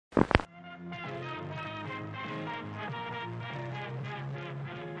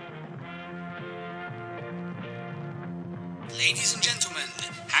Ladies and gentlemen,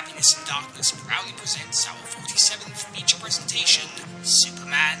 Happiness and Darkness proudly presents our 47th feature presentation,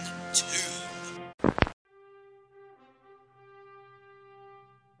 Superman 2.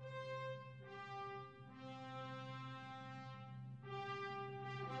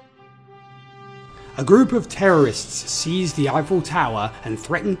 A group of terrorists seize the Eiffel Tower and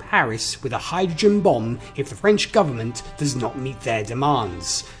threaten Paris with a hydrogen bomb if the French government does not meet their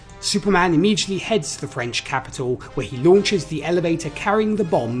demands. Superman immediately heads to the French capital, where he launches the elevator carrying the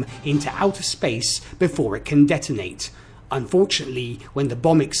bomb into outer space before it can detonate. Unfortunately, when the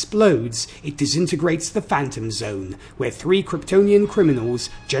bomb explodes, it disintegrates the Phantom Zone, where three Kryptonian criminals,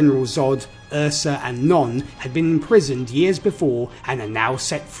 General Zod, Ursa and Non, had been imprisoned years before and are now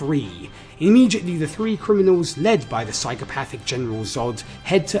set free. Immediately, the three criminals, led by the psychopathic General Zod,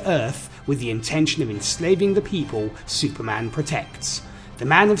 head to Earth with the intention of enslaving the people Superman protects. The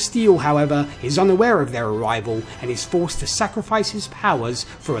Man of Steel, however, is unaware of their arrival and is forced to sacrifice his powers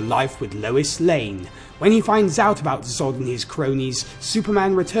for a life with Lois Lane. When he finds out about Zod and his cronies,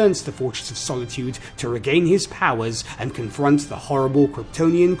 Superman returns to the Fortress of Solitude to regain his powers and confront the horrible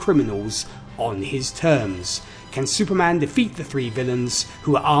Kryptonian criminals on his terms. Can Superman defeat the three villains,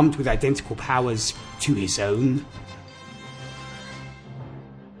 who are armed with identical powers to his own?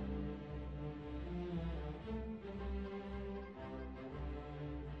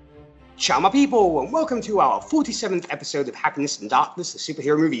 Ciao my people, and welcome to our 47th episode of Happiness and Darkness, the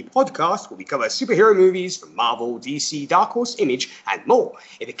superhero movie podcast, where we cover superhero movies from Marvel, DC, Dark Horse, Image, and more.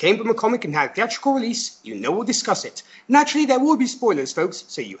 If it came from a comic and had a theatrical release, you know we'll discuss it. Naturally, there will be spoilers, folks,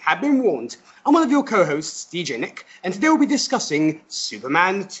 so you have been warned. I'm one of your co-hosts, DJ Nick, and today we'll be discussing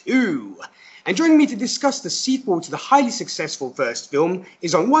Superman 2. And joining me to discuss the sequel to the highly successful first film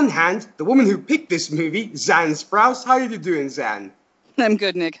is, on one hand, the woman who picked this movie, Zan Sprouse. How are you doing, Zan? I'm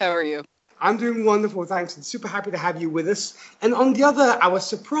good, Nick. How are you? I'm doing wonderful, thanks, and super happy to have you with us. And on the other, our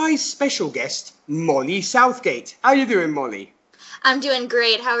surprise special guest, Molly Southgate. How are you doing, Molly? I'm doing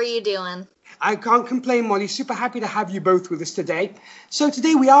great. How are you doing? I can't complain, Molly. Super happy to have you both with us today. So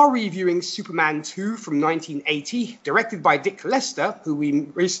today we are reviewing Superman 2 from 1980, directed by Dick Lester, who we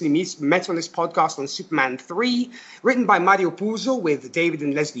recently met on this podcast on Superman 3, written by Mario Puzo, with David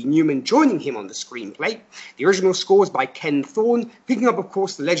and Leslie Newman joining him on the screenplay. The original score is by Ken Thorne, picking up, of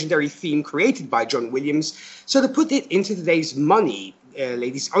course, the legendary theme created by John Williams. So to put it into today's money,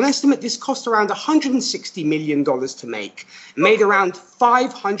 ladies, on estimate, this cost around $160 million to make, made around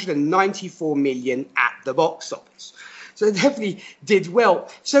 $594 million at the box office. So it definitely did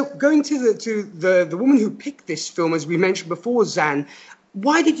well. So going to the woman who picked this film, as we mentioned before, Zan,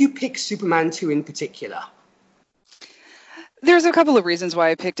 why did you pick Superman 2 in particular? There's a couple of reasons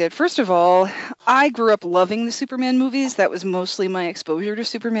why I picked it. First of all, I grew up loving the Superman movies. That was mostly my exposure to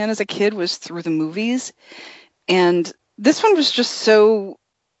Superman as a kid, was through the movies. And this one was just so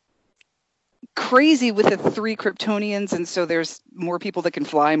crazy with the three Kryptonians, and so there's more people that can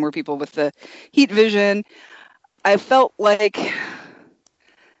fly, more people with the heat vision. I felt like,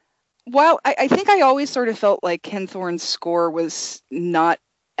 while I think I always sort of felt like Ken Thorne's score was not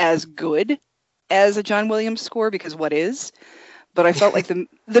as good as a John Williams score, because what is? But I felt like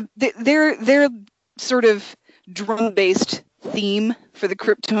their sort of drum-based theme for the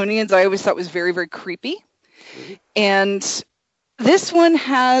Kryptonians I always thought was very, very creepy. And this one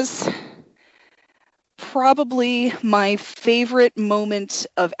has probably my favorite moment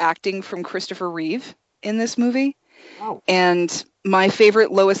of acting from Christopher Reeve in this movie. Wow. And my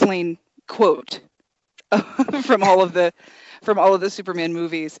favorite Lois Lane quote from all of the Superman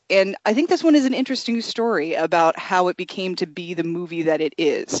movies. And I think this one is an interesting story about how it became to be the movie that it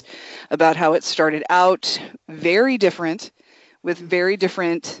is, about how it started out very different, with very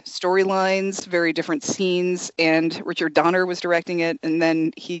different storylines, very different scenes, and Richard Donner was directing it, and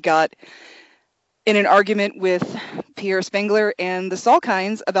then he got in an argument with Pierre Spengler and the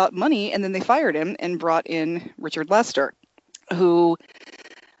Salkinds about money, and then they fired him and brought in Richard Lester, who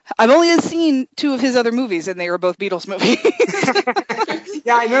I've only seen two of his other movies, and they were both Beatles movies.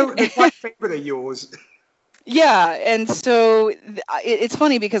 Yeah, I know, they're quite favorite of yours. Yeah, and so it's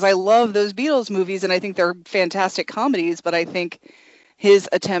funny because I love those Beatles movies, and I think they're fantastic comedies, but I think his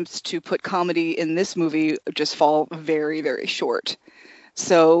attempts to put comedy in this movie just fall very, very short.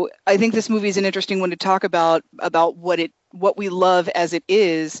 So I think this movie is an interesting one to talk about what we love as it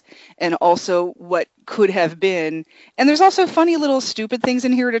is, and also what could have been. And there's also funny little stupid things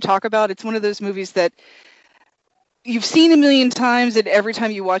in here to talk about. It's one of those movies that you've seen a million times, and every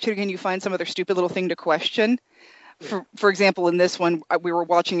time you watch it again, you find some other stupid little thing to question. for example, in this one, we were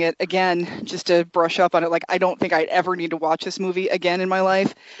watching it again just to brush up on it. Like, I don't think I'd ever need to watch this movie again in my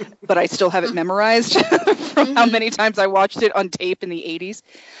life, but I still have it memorized from how many times I watched it on tape in the 80s.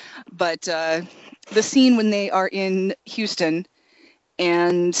 But the scene when they are in Houston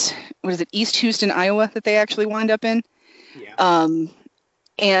and what is it, East Houston, Iowa, that they actually wind up in? Yeah.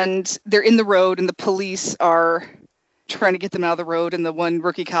 And they're in the road and the police are trying to get them out of the road. And the one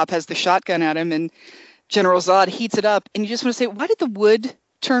rookie cop has the shotgun at him and General Zod heats it up, and you just want to say, why did the wood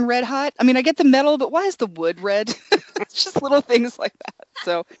turn red hot? I mean, I get the metal, but why is the wood red? It's just little things like that.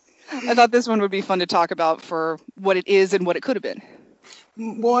 So I thought this one would be fun to talk about for what it is and what it could have been.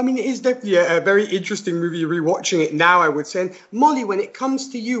 Well, I mean, it is definitely a very interesting movie, rewatching it now, I would say. And Molly, when it comes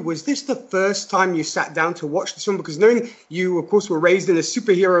to you, was this the first time you sat down to watch this film? Because knowing you, of course, were raised in a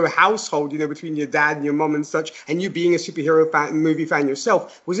superhero household, between your dad and your mom and such, and you being a superhero movie fan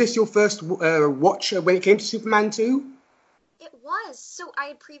yourself, was this your first watch when it came to Superman 2? It was. So I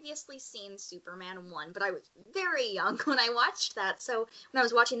had previously seen Superman 1, but I was very young when I watched that. So when I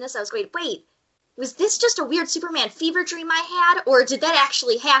was watching this, I was going, wait, was this just a weird Superman fever dream I had, or did that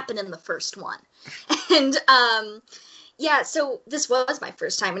actually happen in the first one? And yeah, so this was my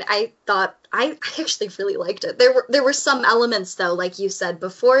first time, and I thought I actually really liked it. There were some elements, though, like you said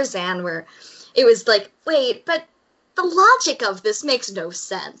before, Zan, where it was like, wait, but the logic of this makes no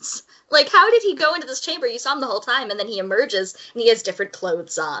sense. Like, how did he go into this chamber? You saw him the whole time, and then he emerges, and he has different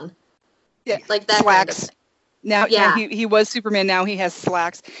clothes on. Yeah, like that slacks. kind of thing. Now he was Superman. Now he has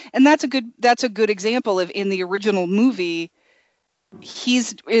slacks, and that's a good example of, in the original movie,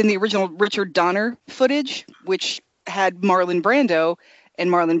 he's in the original Richard Donner footage, which had Marlon Brando,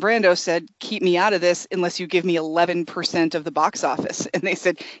 and Marlon Brando said, "Keep me out of this unless you give me 11% of the box office." And they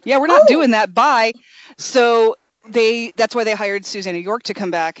said, "Yeah, we're not doing that. Bye." So that's why they hired Susanna York to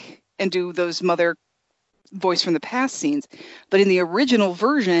come back and do those mother voice from the past scenes. But in the original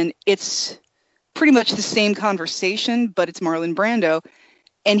version, it's pretty much the same conversation, but it's Marlon Brando,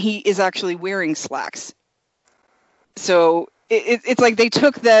 and he is actually wearing slacks. So it's like they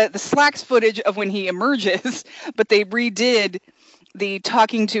took the slacks footage of when he emerges, but they redid the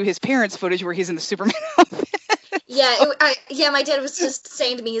talking to his parents footage where he's in the Superman outfit. Yeah, my dad was just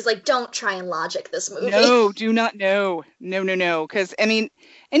saying to me, he's like, don't try and logic this movie. No, do not. No. Because, I mean,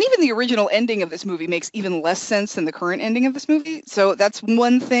 and even the original ending of this movie makes even less sense than the current ending of this movie. So that's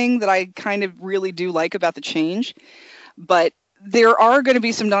one thing that I kind of really do like about the change. But there are going to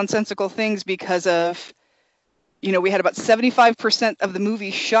be some nonsensical things because of, we had about 75% of the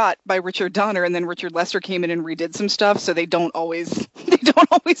movie shot by Richard Donner, and then Richard Lester came in and redid some stuff, so they don't always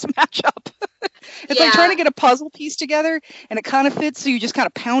match up. It's like trying to get a puzzle piece together, and it kind of fits, so you just kind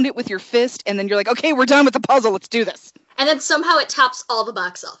of pound it with your fist, and then you're like, okay, we're done with the puzzle, let's do this. And then somehow it tops all the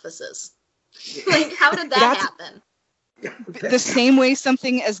box offices. Like, how did that happen? The same way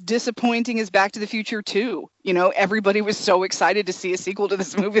something as disappointing as Back to the Future 2. Everybody was so excited to see a sequel to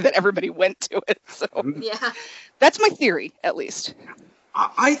this movie that everybody went to it. So yeah, that's my theory, at least.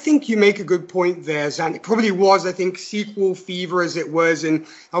 I think you make a good point there, Zan. It probably was, I think, sequel fever as it was, and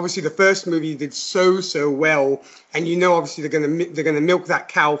obviously the first movie did so well, and obviously they're going to milk that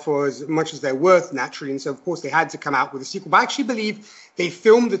cow for as much as they're worth naturally, and so of course they had to come out with a sequel. But I actually believe they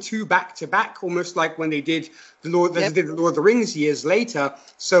filmed the two back to back, almost like when they did the Lord of the Rings years later.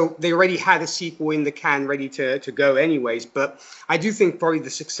 So they already had a sequel in the can ready to go anyways. But I do think probably the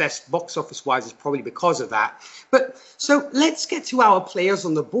success box office wise is probably because of that. But so let's get to our players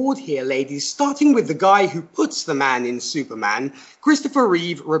on the board here, ladies, starting with the guy who puts the man in Superman, Christopher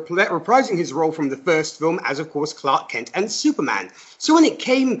Reeve, reprising his role from the first film as, of course, Clark Kent and Superman. So when it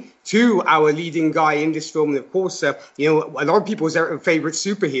came to our leading guy in this film, and of course, a lot of people's favorite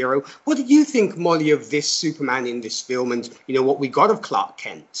superhero, what did you think, Molly, of this Superman in this film and, what we got of Clark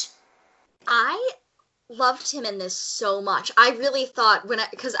Kent? I loved him in this so much. I really thought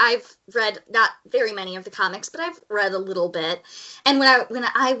because I've read not very many of the comics, but I've read a little bit. And when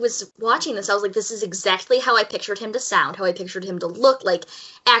I was watching this, I was like, this is exactly how I pictured him to sound, how I pictured him to look, like,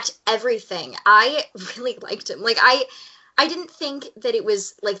 act, everything. I really liked him. Like, I didn't think that it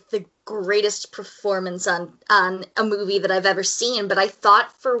was like the greatest performance on a movie that I've ever seen, but I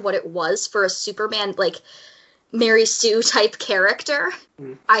thought for what it was, for a Superman, like, Mary Sue type character,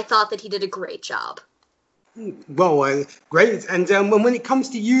 I thought that he did a great job. Well, great. And when it comes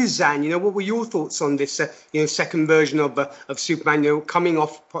to you, Zan, what were your thoughts on this, second version of Superman, coming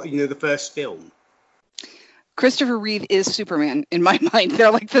off, the first film? Christopher Reeve is Superman in my mind.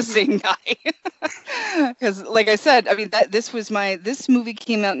 They're like the same guy. Because, like I said, I mean, this movie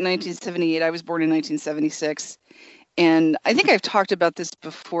came out in 1978. I was born in 1976, and I think I've talked about this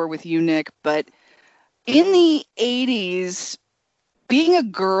before with you, Nick. But in the 80s, being a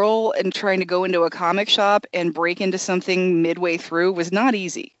girl and trying to go into a comic shop and break into something midway through was not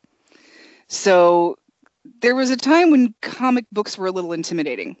easy. So there was a time when comic books were a little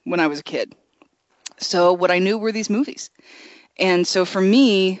intimidating when I was a kid. So what I knew were these movies. And so for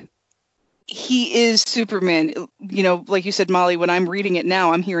me, he is Superman. You know, like you said, Molly, when I'm reading it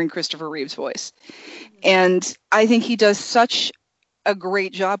now, I'm hearing Christopher Reeve's voice. And I think he does such a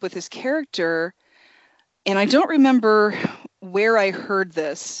great job with his character. And I don't remember where I heard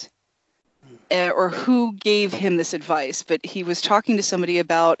this or who gave him this advice, but he was talking to somebody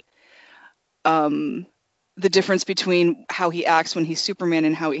about the difference between how he acts when he's Superman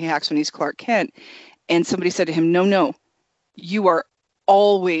and how he acts when he's Clark Kent. And somebody said to him, no, you are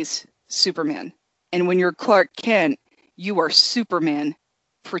always Superman. And when you're Clark Kent, you are Superman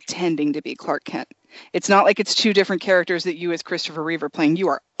pretending to be Clark Kent. It's not like it's two different characters that you as Christopher Reeve are playing. You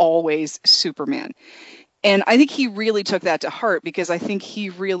are always Superman. And I think he really took that to heart, because I think he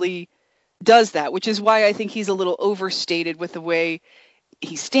really does that, which is why I think he's a little overstated with the way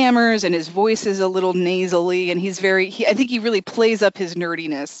he stammers and his voice is a little nasally, and I think he really plays up his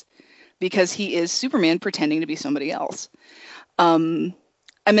nerdiness because he is Superman pretending to be somebody else.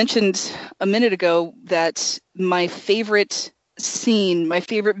 I mentioned a minute ago that my favorite scene, my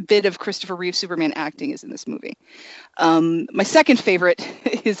favorite bit of Christopher Reeve Superman acting is in this movie. My second favorite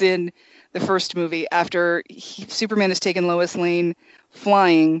is in the first movie, after Superman has taken Lois Lane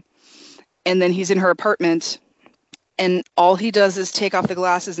flying, and then he's in her apartment, and all he does is take off the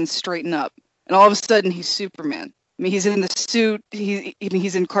glasses and straighten up. And all of a sudden, he's Superman. I mean, he's in the suit.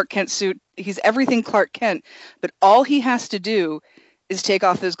 He's in Clark Kent's suit. He's everything Clark Kent. But all he has to do is take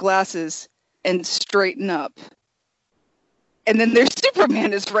off those glasses and straighten up. And then there's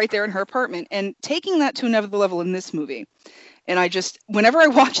Superman is right there in her apartment. And taking that to another level in this movie. And whenever I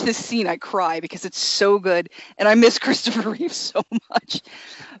watch this scene, I cry because it's so good. And I miss Christopher Reeve so much.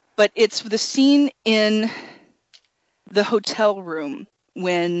 But it's the scene in the hotel room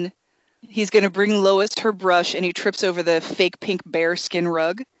when he's going to bring Lois her brush and he trips over the fake pink bear skin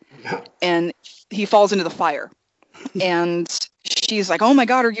rug and he falls into the fire. And she's like, "Oh my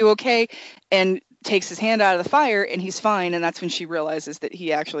God, are you okay?" And takes his hand out of the fire and he's fine. And that's when she realizes that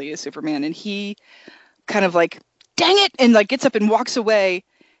he actually is Superman. And he kind of like, "Dang it," and like gets up and walks away.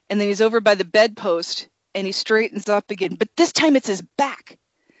 And then he's over by the bedpost and he straightens up again. But this time it's his back.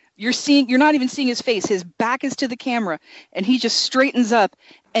 You're not even seeing his face. His back is to the camera, and he just straightens up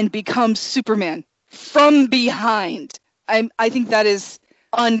and becomes Superman from behind. I think that is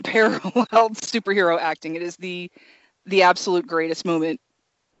unparalleled superhero acting. It is the absolute greatest moment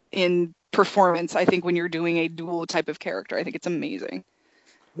in performance, I think, when you're doing a dual type of character. I think it's amazing.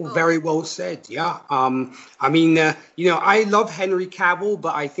 Well, very well said. Yeah. I mean, I love Henry Cavill,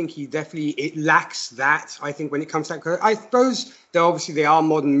 but I think it lacks that. I think when it comes to that, I suppose there are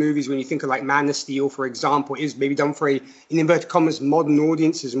modern movies. When you think of like Man of Steel, for example, is maybe done for in inverted commas, modern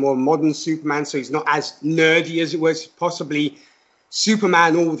audiences, more modern Superman. So he's not as nerdy as it was possibly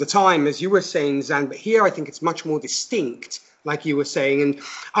Superman all the time, as you were saying, Zan. But here, I think it's much more distinct, like you were saying. And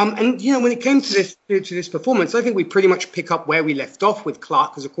when it came to this performance, I think we pretty much pick up where we left off with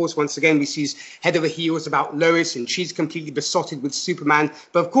Clark, because of course, once again, we see he's head over heels about Lois, and she's completely besotted with Superman,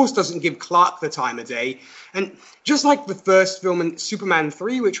 but of course doesn't give Clark the time of day. And just like the first film and Superman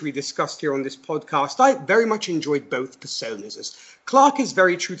 3, which we discussed here on this podcast, I very much enjoyed both personas. As Clark is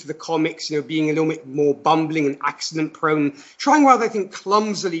very true to the comics, being a little bit more bumbling and accident-prone, trying rather, I think,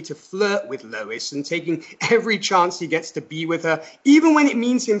 clumsily to flirt with Lois and taking every chance he gets to be with her, even when it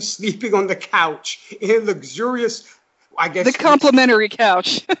means him sleeping on the couch in a luxurious, I guess... The complimentary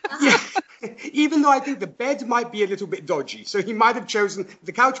couch. Yeah. Even though I think the bed might be a little bit dodgy. So he might have chosen,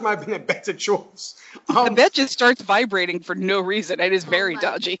 the couch might have been a better choice. The bed just starts vibrating for no reason. It is very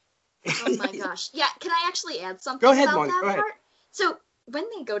dodgy. Oh my gosh. Yeah, can I actually add something Go ahead, about Molly, that go ahead. part? So when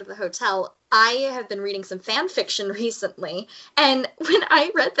they go to the hotel, I have been reading some fan fiction recently, and when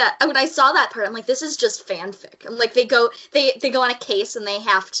I saw that part, I'm like, this is just fanfic. I'm like, they go on a case and they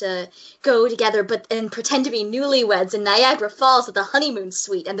have to go together and pretend to be newlyweds in Niagara Falls at the honeymoon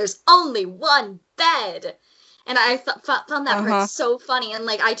suite, and there's only one bed. And I found that part so funny, and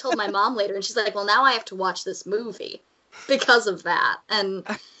like I told my mom later, and she's like, well, now I have to watch this movie because of that. And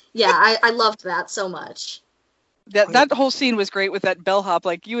yeah, I loved that so much. That whole scene was great with that bellhop,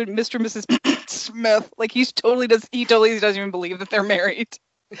 like you and Mr. and Mrs. Smith, like he totally doesn't even believe that they're married,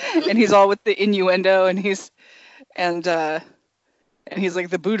 and he's all with the innuendo, and he's like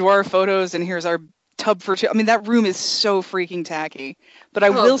the boudoir photos, and here's our tub for two. I mean, that room is so freaking tacky. But I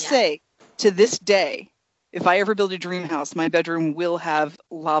will say, to this day, if I ever build a dream house, my bedroom will have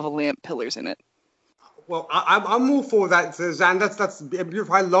lava lamp pillars in it. Well, I'm all for that, Zan. That's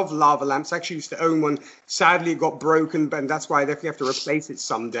beautiful. I love lava lamps. I actually used to own one. Sadly, it got broken, and that's why I definitely have to replace it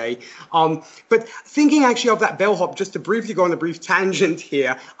someday. But thinking actually of that bellhop, just to briefly go on a brief tangent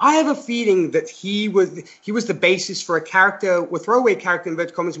here, I have a feeling that he was the basis for a character, or throwaway character in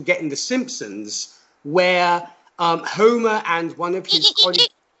inverted commas, we get in The Simpsons, where Homer and one of his colleagues.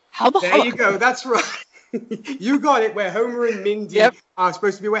 There you go. That's right. You got it. Where Homer and Mindy are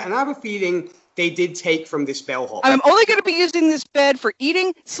supposed to be aware, and I have a feeling they did take from this bellhop. I'm only going to be using this bed for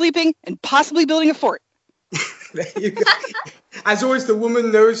eating, sleeping, and possibly building a fort. There you go. As always, the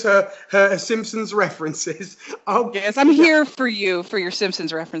woman knows her Simpsons references. Yes, I'm here for you for your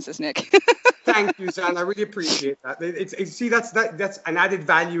Simpsons references, Nick. Thank you, Zan. I really appreciate that. See, that's an added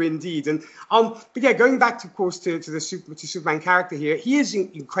value indeed. And but yeah, going back, of course, to Superman character here, he is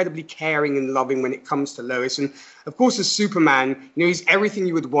incredibly caring and loving when it comes to Lois. And of course, as Superman, he's everything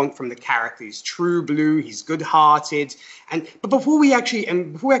you would want from the character. He's true blue. He's good-hearted. But before we actually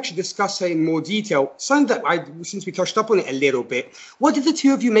discuss her in more detail, something that since we touched up on it a little bit, what did the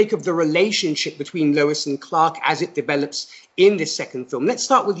two of you make of the relationship between Lois and Clark as it develops in this second film? Let's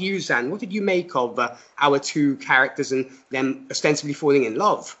start with you, Zan. What did you make of our two characters and them ostensibly falling in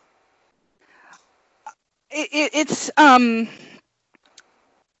love? It's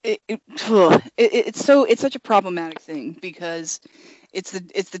such a problematic thing because it's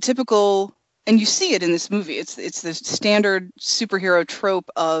the typical, and you see it in this movie. It's the standard superhero trope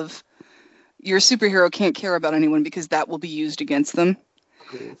of your superhero can't care about anyone because that will be used against them.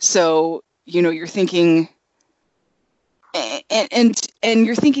 Cool. So you're thinking. And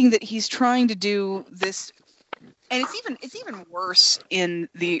you're thinking that he's trying to do this, and it's even worse in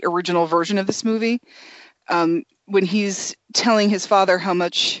the original version of this movie, when he's telling his father how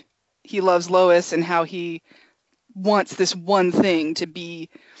much he loves Lois and how he wants this one thing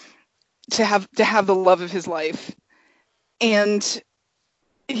to have the love of his life, and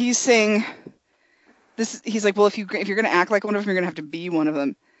he's saying this. He's like, well, if you're going to act like one of them, you're going to have to be one of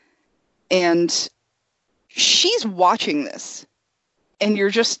them, and she's watching this, and you're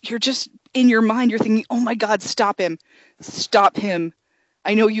just in your mind, you're thinking, oh my God, stop him.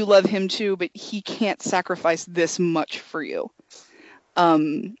 I know you love him too, but he can't sacrifice this much for you.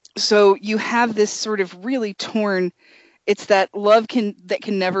 So you have this sort of really torn, it's that love that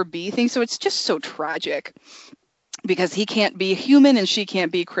can never be thing. So it's just so tragic because he can't be human and she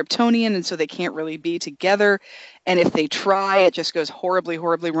can't be Kryptonian, and so they can't really be together. And if they try, it just goes horribly,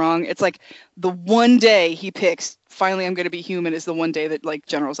 horribly wrong. It's like the one day he picks, finally I'm going to be human, is the one day that like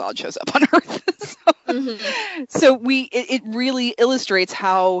General Zod shows up on Earth. So it really illustrates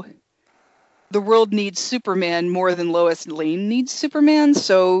how the world needs Superman more than Lois Lane needs Superman.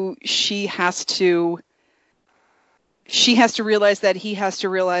 So she has to realize that he has to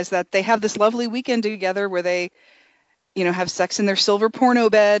realize that they have this lovely weekend together where they have sex in their silver porno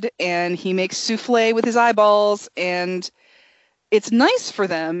bed, and he makes souffle with his eyeballs, and it's nice for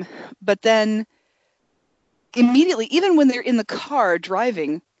them. But then immediately, even when they're in the car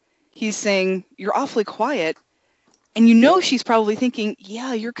driving, he's saying, you're awfully quiet. And she's probably thinking,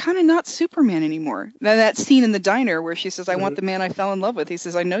 yeah, you're kind of not Superman anymore. Now that scene in the diner where she says, I want the man I fell in love with. He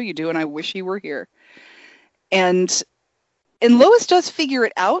says, I know you do, and I wish he were here. And Lois does figure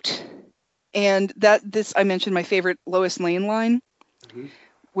it out. And I mentioned my favorite Lois Lane line,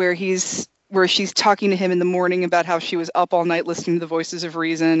 where she's talking to him in the morning about how she was up all night listening to the voices of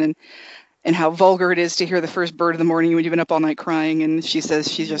reason, and how vulgar it is to hear the first bird of the morning when you've been up all night crying. And she says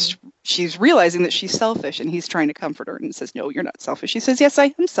she's realizing that she's selfish, and he's trying to comfort her and says, no, you're not selfish. She says, yes,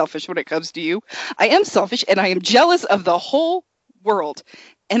 I am selfish when it comes to you. I am selfish, and I am jealous of the whole world.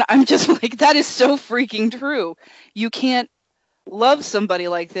 And I'm just like, that is so freaking true. You can't love somebody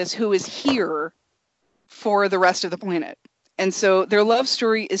like this who is here for the rest of the planet. And so their love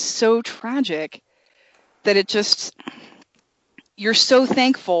story is so tragic that you're so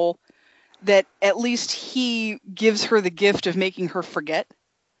thankful that at least he gives her the gift of making her forget.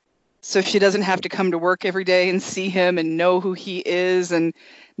 So she doesn't have to come to work every day and see him and know who he is and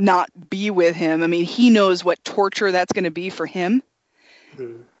not be with him. I mean, he knows what torture that's going to be for him.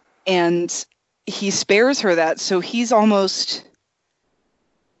 Mm-hmm. And he spares her that. So he's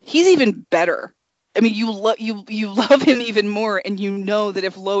even better. I mean, you love him even more, and you know that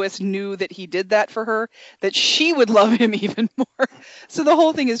if Lois knew that he did that for her, that she would love him even more. So the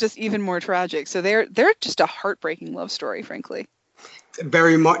whole thing is just even more tragic. So they're just a heartbreaking love story, frankly.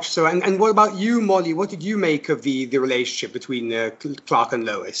 Very much so. And what about you, Molly? What did you make of the relationship between Clark and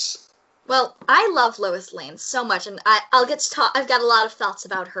Lois? Well, I love Lois Lane so much, and I'll get to talk. I've got a lot of thoughts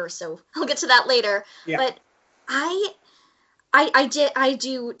about her, so I'll get to that later. Yeah. But I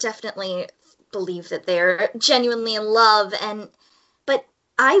do definitely believe that they're genuinely in love, but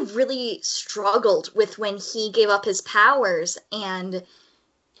I really struggled with when he gave up his powers, and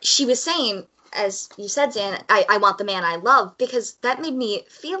she was saying, as you said, Dan, I want the man I love, because that made me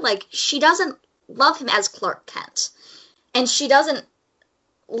feel like she doesn't love him as Clark Kent, and she doesn't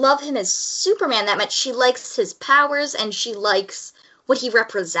love him as Superman that much. She likes his powers, and she likes what he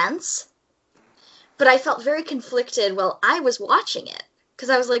represents. But I felt very conflicted while I was watching it, because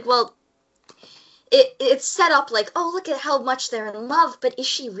I was like, well, it's set up like, oh, look at how much they're in love, but is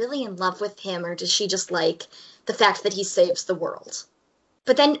she really in love with him, or does she just like the fact that he saves the world?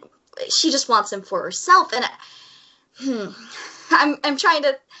 But then she just wants him for herself, and I'm trying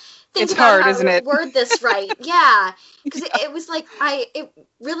to think It's about hard, how isn't to it? word this right. Yeah, because it was like it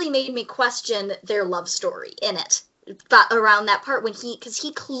really made me question their love story in it, but around that part when because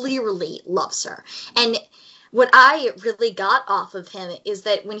he clearly loves her. And what I really got off of him is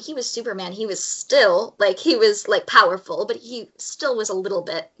that when he was Superman, he was still like, he was like powerful, but he still was a little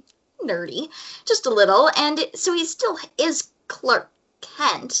bit nerdy, just a little. And so he still is Clark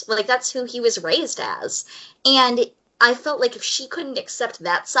Kent. Like, that's who he was raised as. And I felt like if she couldn't accept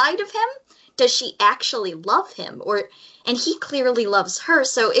that side of him, does she actually love him? And he clearly loves her.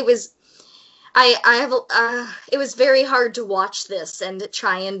 So it was, it was very hard to watch this and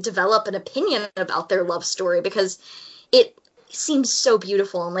try and develop an opinion about their love story, because it seems so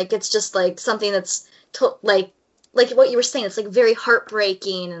beautiful, and like, it's just like something that's like what you were saying, it's like very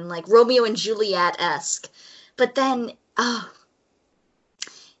heartbreaking and like Romeo and Juliet-esque. But then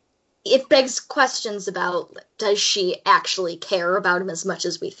it begs questions about, does she actually care about him as much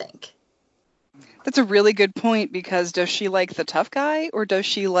as we think? That's a really good point, because does she like the tough guy, or does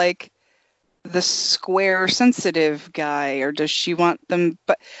she like the square, sensitive guy, or does she want them?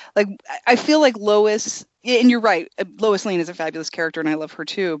 But like, I feel like Lois, and you're right, Lois Lane is a fabulous character, and I love her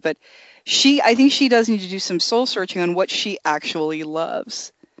too. But I think she does need to do some soul searching on what she actually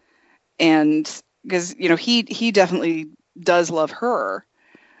loves, and because he definitely does love her,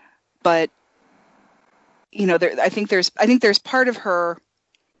 but I think there's part of her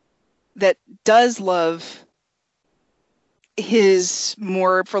that does love his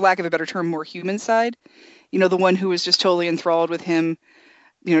more, for lack of a better term, more human side. The one who was just totally enthralled with him,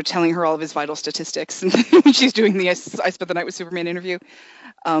 telling her all of his vital statistics when she's doing the I Spent the Night with Superman interview.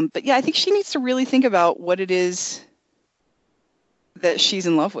 But yeah, I think she needs to really think about what it is that she's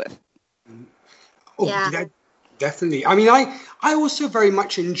in love with. Oh, Yeah. Definitely. I mean, I also very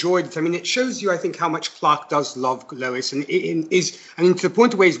much enjoyed it. I mean, it shows you, I think, how much Clark does love Lois, and to the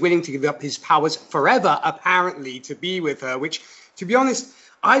point where he's willing to give up his powers forever, apparently, to be with her. Which, to be honest,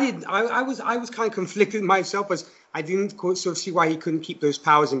 I didn't. I was kind of conflicted myself, as I didn't sort of see why he couldn't keep those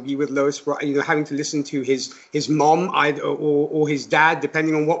powers and be with Lois, having to listen to his mom or his dad,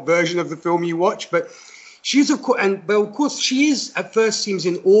 depending on what version of the film you watch. But she's of course, she is at first seems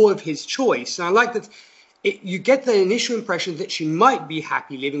in awe of his choice, and I like that. You get the initial impression that she might be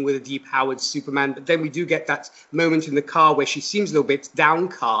happy living with a depowered Superman, but then we do get that moment in the car where she seems a little bit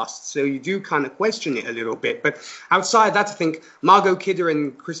downcast, so you do kind of question it a little bit. But outside that, I think Margot Kidder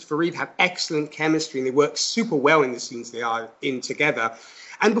and Christopher Reeve have excellent chemistry, and they work super well in the scenes they are in together.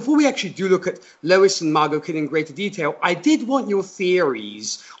 And before we actually do look at Lois and Margot Kidder in greater detail, I did want your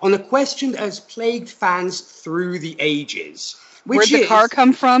theories on a question that has plagued fans through the ages. Where'd the car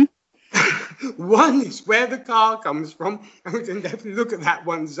come from? One is where the car comes from, and we can definitely look at that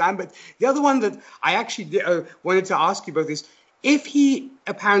one, Sam. But the other one that I actually wanted to ask you about is, if he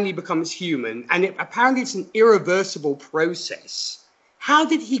apparently becomes human, and apparently it's an irreversible process, how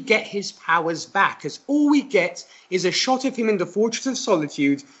did he get his powers back? Because all we get is a shot of him in the Fortress of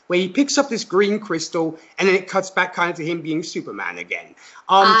Solitude, where he picks up this green crystal, and then it cuts back kind of to him being Superman again.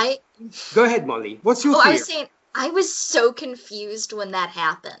 Go ahead, Molly. What's your theory? I was saying, I was so confused when that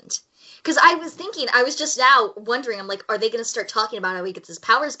happened. Because I was just now wondering, I'm like, are they going to start talking about how he gets his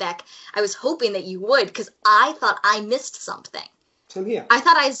powers back? I was hoping that you would, because I thought I missed something. Same here. I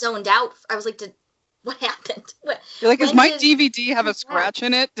thought I zoned out. I was like, what happened? You're like, does my DVD have a scratch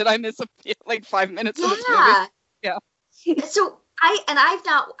in it? Did I miss 5 minutes of this movie? Yeah. So I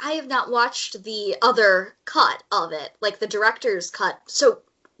have not watched the other cut of it, like the director's cut. So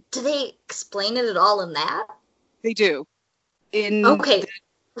do they explain it at all in that? They do. Okay.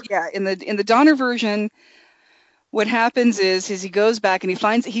 In the Donner version, what happens is he goes back and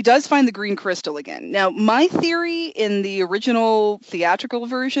he does find the green crystal again. Now, my theory in the original theatrical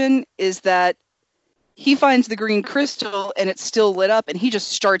version is that he finds the green crystal and it's still lit up, and he just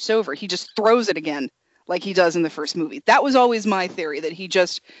starts over. He just throws it again like he does in the first movie. That was always my theory, that he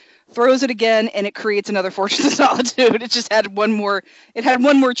just throws it again and it creates another Fortress of Solitude. It just had one more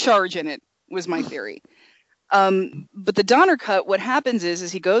charge in it. was my theory. But the Donner cut, what happens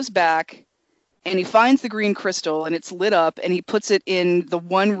is he goes back and he finds the green crystal and it's lit up and he puts it in the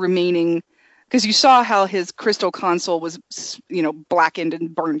one remaining, because you saw how his crystal console was, blackened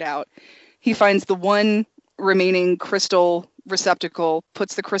and burned out. He finds the one remaining crystal receptacle,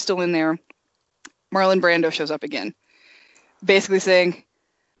 puts the crystal in there. Marlon Brando shows up again, basically saying,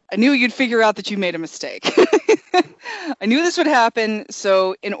 I knew you'd figure out that you made a mistake. I knew this would happen,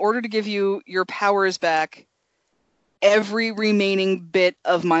 so in order to give you your powers back, every remaining bit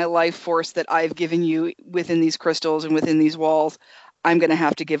of my life force that I've given you within these crystals and within these walls, I'm going to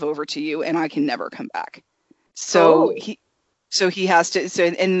have to give over to you, and I can never come back. So he has to.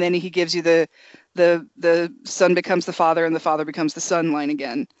 And then he gives you the son becomes the father, and the father becomes the son line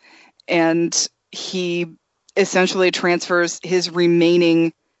again, and he essentially transfers his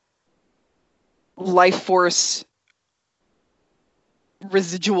remaining life force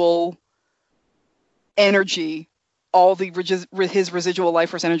residual energy, all his residual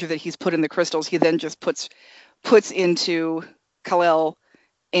life force energy that he's put in the crystals, he then just puts into Kal-El,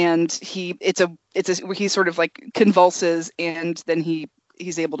 and he sort of like convulses, and then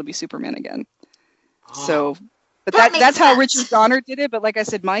he's able to be Superman again. So, but that's how Richard Donner did it. But like I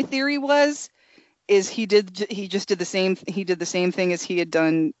said, my theory he did the same thing as he had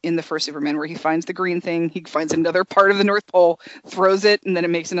done in the first Superman, where he finds the green thing, he finds another part of the North Pole, throws it, and then it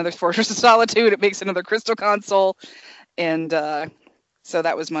makes another Fortress of Solitude, it makes another crystal console, and so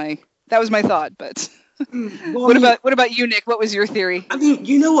that was my thought. But what about you, Nick? What was your theory? I mean,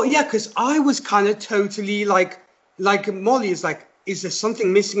 you know what? Yeah, because I was kind of totally like Molly is like, is there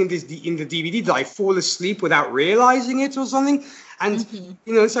something missing in the DVD? Did I fall asleep without realizing it or something? And,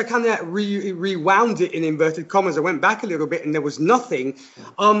 so I kind of rewound it in inverted commas. I went back a little bit and there was nothing.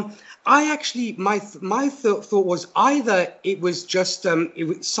 I actually, my thought was either it was just,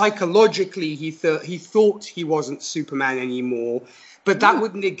 psychologically, he thought he wasn't Superman anymore, but that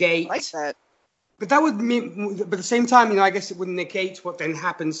would negate. I like that. But that would mean, but at the same time, I guess it would negate what then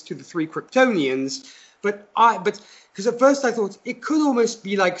happens to the three Kryptonians. But because at first I thought it could almost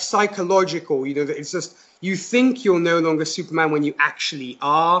be like psychological, that it's just you think you're no longer Superman when you actually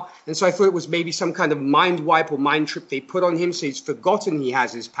are. And so I thought it was maybe some kind of mind wipe or mind trip they put on him. So he's forgotten he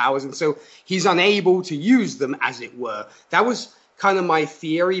has his powers. And so he's unable to use them, as it were. That was kind of my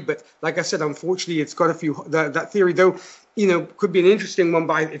theory. But like I said, unfortunately, it's got a few, that theory, though, could be an interesting one,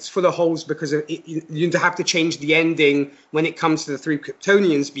 but it's full of holes because you have to change the ending when it comes to the three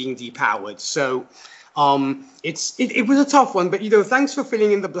Kryptonians being depowered. So it was a tough one, but thanks for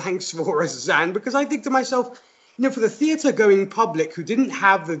filling in the blanks for us, Zan, because I think to myself, for the theater going public who didn't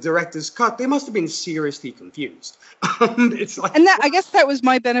have the director's cut, they must have been seriously confused. It's like, and I guess that was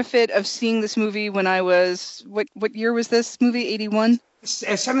my benefit of seeing this movie when I was, what year was this movie? 81?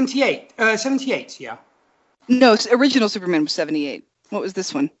 78, yeah. No, original Superman was 78. What was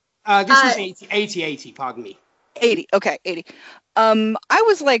this one? This was 80, pardon me. 80, okay, 80. I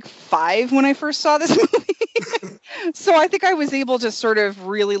was like 5 when I first saw this movie. So I think I was able to sort of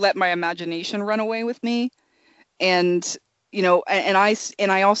really let my imagination run away with me. And, and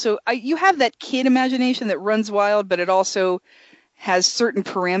I also, you have that kid imagination that runs wild, but it also has certain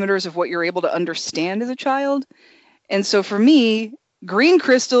parameters of what you're able to understand as a child. And so for me, green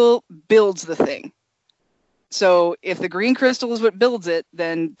crystal builds the thing. So if the green crystal is what builds it,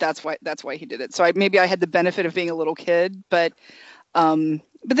 then that's why he did it. So maybe I had the benefit of being a little kid, but then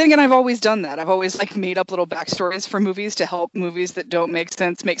again, I've always done that. I've always made up little backstories for movies to help movies that don't make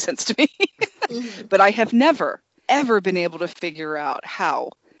sense to me. But I have never, ever been able to figure out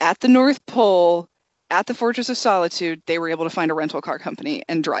how at the North Pole, at the Fortress of Solitude, they were able to find a rental car company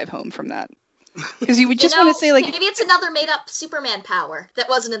and drive home from that. Because you would just want to say maybe it's another made-up Superman power that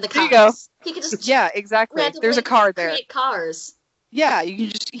wasn't in the comics. There you go. He could just exactly. There's a car there. Create cars. Yeah, you can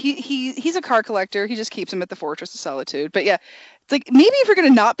just he's a car collector. He just keeps them at the Fortress of Solitude. But yeah, it's like maybe if you're gonna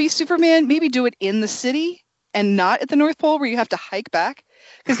not be Superman, maybe do it in the city and not at the North Pole where you have to hike back.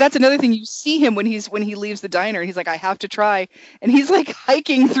 Because that's another thing. You see him when he leaves the diner. And he's like, I have to try, and he's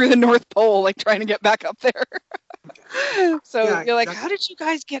hiking through the North Pole, trying to get back up there. So yeah, you're like, how did you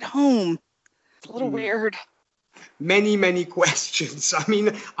guys get home? It's a little weird. Many questions. I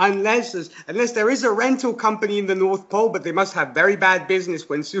mean, unless there is a rental company in the North Pole, but they must have very bad business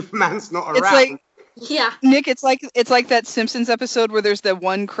when Superman's not around. Yeah, Nick, it's like that Simpsons episode where there's that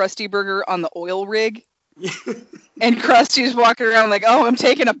one Krusty Burger on the oil rig, and Krusty's walking around like, "Oh, I'm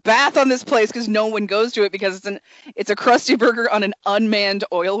taking a bath on this place," because no one goes to it because it's a Krusty Burger on an unmanned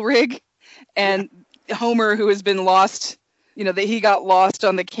oil rig, and Homer, who has been lost that he got lost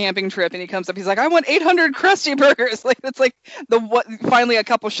on the camping trip, and he comes up, he's like, I want 800 Krusty Burgers. Like, it's like finally a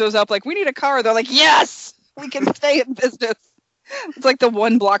couple shows up, like, we need a car. They're like, yes, we can stay in business. It's like the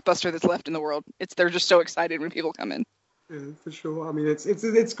one blockbuster that's left in the world. They're just so excited when people come in. Yeah, for sure. I mean,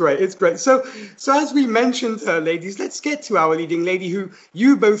 it's great. It's great. So as we mentioned, ladies, let's get to our leading lady, who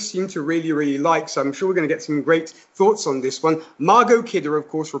you both seem to really, really like. So I'm sure we're going to get some great thoughts on this one. Margot Kidder, of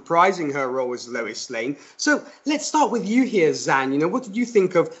course, reprising her role as Lois Lane. So let's start with you here, Zan. What did you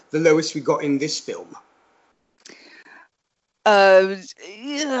think of the Lois we got in this film? This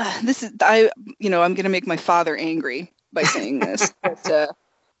is I'm going to make my father angry by saying this, but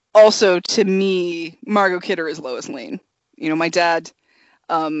also to me, Margot Kidder is Lois Lane. My dad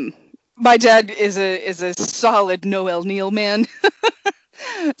is a solid Noel Neill man.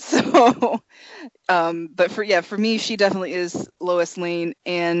 So, but for me, she definitely is Lois Lane,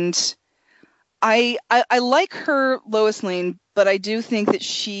 and I like her Lois Lane, but I do think that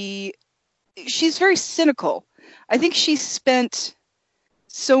she's very cynical. I think she spent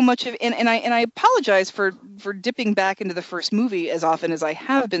so much of, and I apologize for dipping back into the first movie as often as I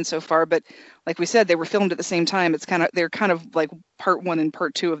have been so far, but like we said, they were filmed at the same time. They're kind of like part one and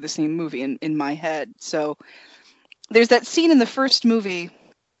part two of the same movie in my head. So there's that scene in the first movie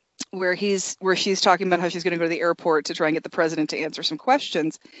where she's talking about how she's going to go to the airport to try and get the president to answer some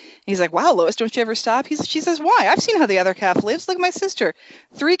questions. He's like, wow, Lois, don't you ever stop? She says, why? I've seen how the other half lives. Look at my sister.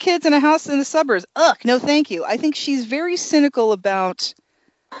 3 kids in a house in the suburbs. Ugh, no thank you. I think she's very cynical about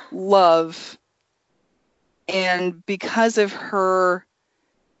love, and because of her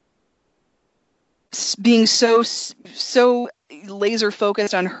being so laser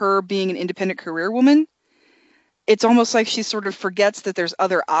focused on her being an independent career woman, it's almost like she sort of forgets that there's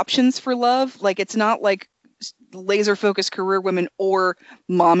other options for love. Like, it's not like laser focused career women or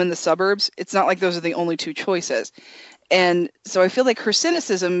mom in the suburbs. It's not like those are the only 2 choices. And so I feel like her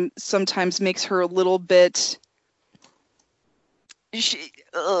cynicism sometimes makes her a little bit, she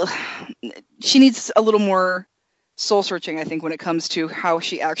needs a little more soul searching, I think, when it comes to how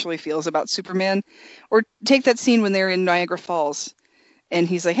she actually feels about Superman. Or take that scene when they're in Niagara Falls and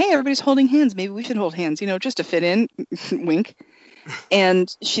he's like, hey, everybody's holding hands. Maybe we should hold hands, just to fit in. Wink.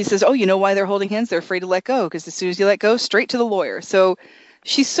 And she says, oh, you know why they're holding hands? They're afraid to let go, because as soon as you let go, straight to the lawyer. So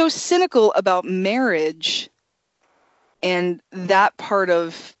she's so cynical about marriage and that part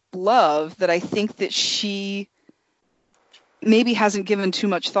of love that I think that she maybe hasn't given too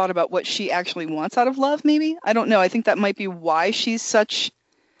much thought about what she actually wants out of love, maybe. I don't know. I think that might be why she's such,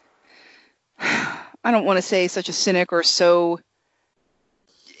 I don't want to say such a cynic or so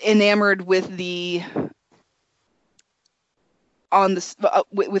enamored with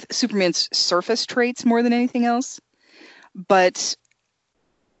with Superman's surface traits more than anything else. But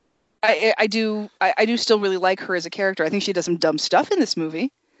I do still really like her as a character. I think she does some dumb stuff in this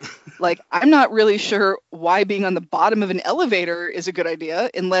movie. Like, I'm not really sure why being on the bottom of an elevator is a good idea,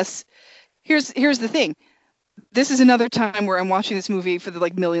 unless here's the thing. This is another time where I'm watching this movie for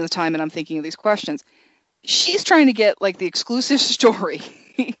the millionth time and I'm thinking of these questions. She's trying to get the exclusive story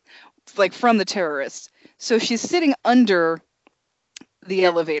from the terrorists. So she's sitting under the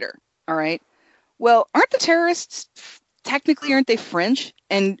elevator. All right. Well, aren't the terrorists technically, aren't they French?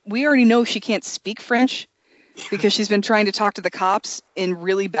 And we already know she can't speak French because she's been trying to talk to the cops in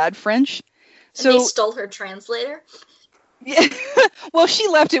really bad French. So they stole her translator? Yeah. Well, she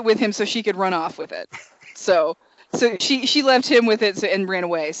left it with him so she could run off with it. So she left him with it and ran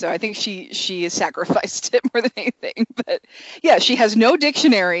away. So I think she has sacrificed it more than anything. But yeah, she has no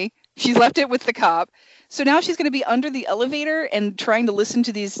dictionary. She's left it with the cop. So now she's going to be under the elevator and trying to listen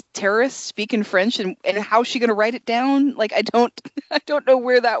to these terrorists speak in French, and how's she going to write it down? I don't know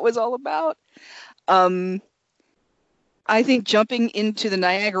where that was all about. I think jumping into the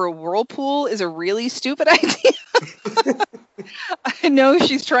Niagara whirlpool is a really stupid idea. I know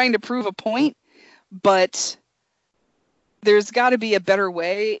she's trying to prove a point, but there's got to be a better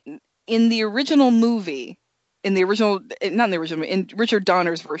way. In the original movie, in Richard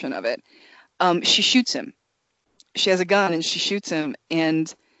Donner's version of it, she shoots him. She has a gun and she shoots him,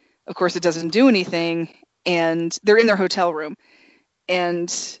 and of course it doesn't do anything. And they're in their hotel room,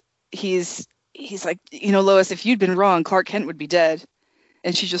 and he's like, Lois, if you'd been wrong, Clark Kent would be dead.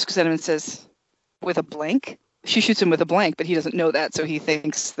 And she just looks at him and says, with a blank? She shoots him with a blank, but he doesn't know that, so he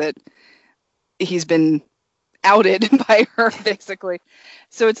thinks that he's been outed by her, basically.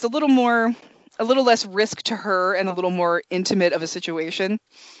 So it's a little less risk to her and a little more intimate of a situation.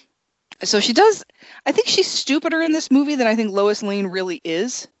 So I think she's stupider in this movie than I think Lois Lane really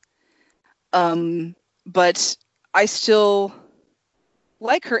is. But I still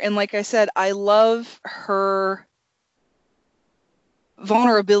like her. And like I said, I love her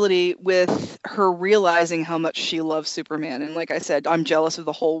vulnerability with her realizing how much she loves Superman. And like I said, I'm jealous of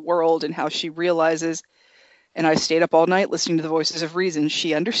the whole world and how she realizes, and I stayed up all night listening to the voices of reason.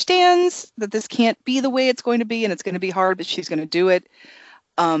 She understands that this can't be the way it's going to be, and it's going to be hard, but she's going to do it.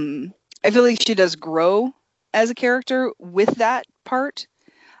 I feel like she does grow as a character with that part.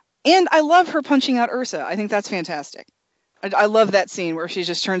 And I love her punching out Ursa. I think that's fantastic. I love that scene where she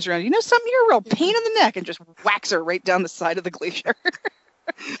just turns around, something, you're a real pain in the neck, and just whacks her right down the side of the glacier.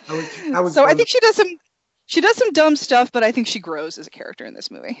 So I think she does some dumb stuff, but I think she grows as a character in this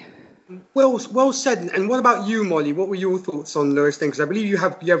movie. Well said. And what about you, Molly? What were your thoughts on Lois Lane? Because I believe you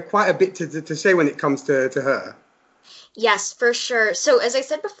have quite a bit to say when it comes to her. Yes, for sure. So as I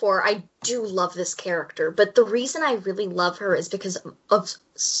said before, I do love this character, but the reason I really love her is because of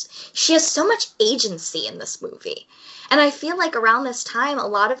she has so much agency in this movie. And I feel like around this time, a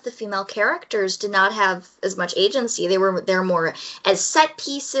lot of the female characters did not have as much agency. They're more as set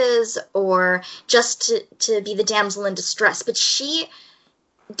pieces or just to be the damsel in distress. But she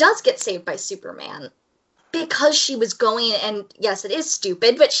does get saved by Superman because she was going, and yes, it is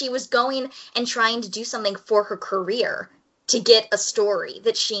stupid, but she was going and trying to do something for her career to get a story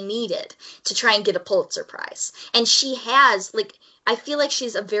that she needed to try and get a Pulitzer Prize. And she has, I feel like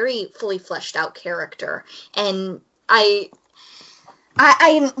she's a very fully fleshed out character. And I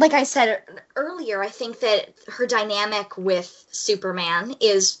like I said earlier, I think that her dynamic with Superman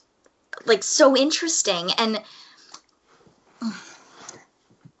is so interesting. And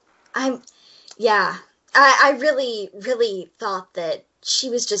I really, really thought that she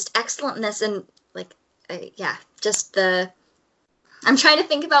was just excellent in this. And I'm trying to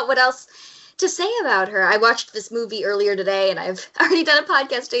think about what else to say about her. I watched this movie earlier today, and I've already done a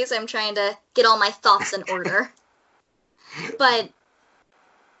podcast today, so I'm trying to get all my thoughts in order. But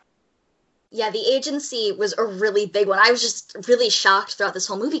yeah, the agency was a really big one. I was just really shocked throughout this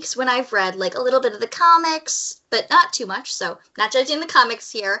whole movie, because when I've read a little bit of the comics, but not too much, so not judging the comics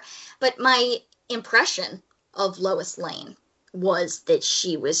here, but my impression of Lois Lane was that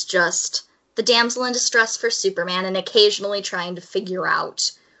she was just the damsel in distress for Superman and occasionally trying to figure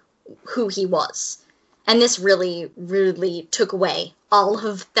out who he was. And this really, really took away all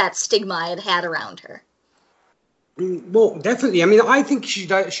of that stigma I had around her. Well, definitely. I mean, I think she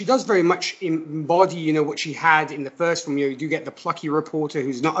does very much embody, what she had in the first film. You do get the plucky reporter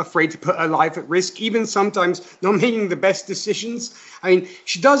who's not afraid to put her life at risk, even sometimes not making the best decisions. I mean,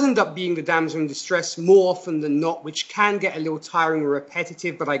 she does end up being the damsel in distress more often than not, which can get a little tiring or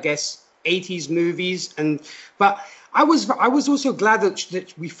repetitive, but I guess 80s movies. But I was also glad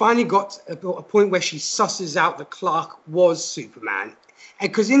that we finally got a point where she susses out that Clark was Superman.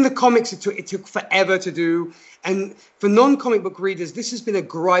 Because in the comics, it took forever to do. And for non-comic book readers, this has been a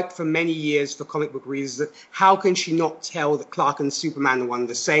gripe for many years for comic book readers, that how can she not tell that Clark and Superman are one and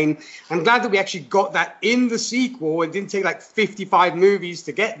the same? I'm glad that we actually got that in the sequel. It didn't take 55 movies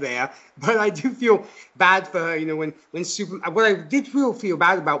to get there. But I do feel bad for her, when Superman... What I did feel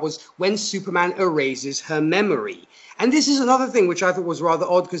bad about was when Superman erases her memory. And this is another thing which I thought was rather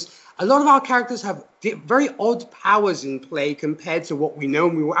odd, because a lot of our characters have very odd powers in play compared to what we know.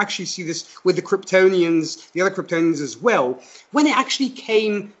 And we will actually see this with the Kryptonians, the other Kryptonians as well. When it actually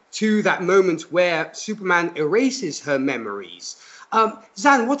came to that moment where Superman erases her memories.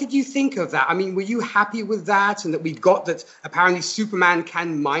 Zan, what did you think of that? I mean, were you happy with that, and that we got that apparently Superman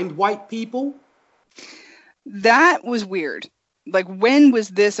can mind wipe people? That was weird. When was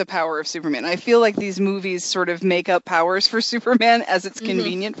this a power of Superman? I feel like these movies sort of make up powers for Superman as it's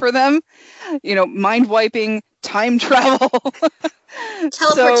convenient for them. Mind wiping, time travel.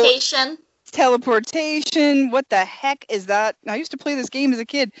 Teleportation. Teleportation. What the heck is that? I used to play this game as a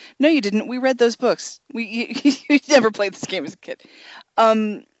kid. No, you didn't. We read those books. You never played this game as a kid.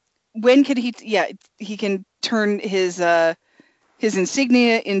 When could he... Yeah, he can turn his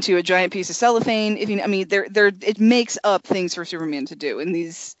insignia into a giant piece of cellophane. It makes up things for Superman to do. And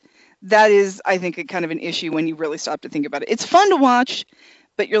that is, I think, a kind of an issue when you really stop to think about it. It's fun to watch,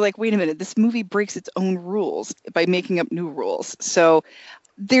 but you're like, wait a minute, this movie breaks its own rules by making up new rules. So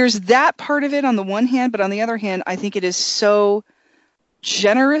there's that part of it on the one hand, but on the other hand, I think it is so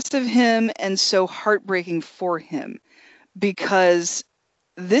generous of him and so heartbreaking for him, because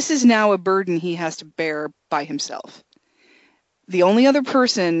this is now a burden he has to bear by himself. The only other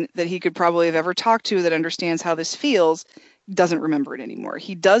person that he could probably have ever talked to that understands how this feels doesn't remember it anymore.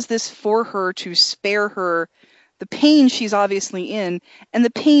 He does this for her to spare her the pain she's obviously in, and the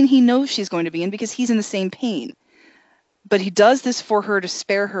pain he knows she's going to be in because he's in the same pain. But he does this for her to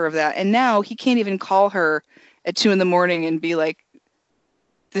spare her of that. And now he can't even call her at 2 a.m. and be like,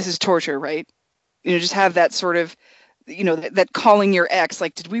 this is torture, right? Just have that sort of that calling your ex,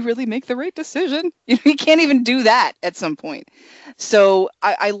 like, did we really make the right decision? You can't even do that at some point. So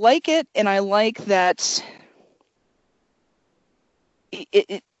I like it, and I like that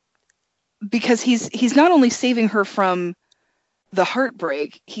it because he's not only saving her from the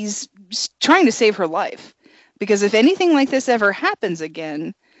heartbreak, he's trying to save her life. Because if anything like this ever happens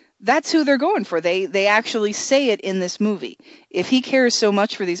again, that's who they're going for. They actually say it in this movie. If he cares so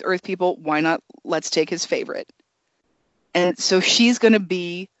much for these Earth people, why not let's take his favorite? And so she's going to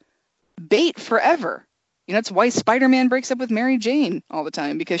be bait forever. That's why Spider-Man breaks up with Mary Jane all the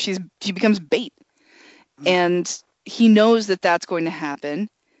time, because she becomes bait. And he knows that that's going to happen.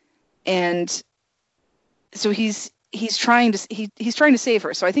 And so he's trying to save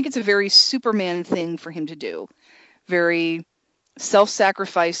her. So I think it's a very Superman thing for him to do. Very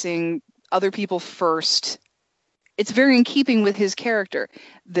self-sacrificing, other people first. It's very in keeping with his character.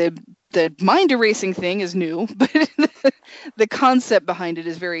 The mind erasing thing is new, but the concept behind it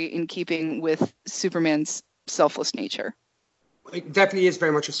is very in keeping with Superman's selfless nature. It definitely is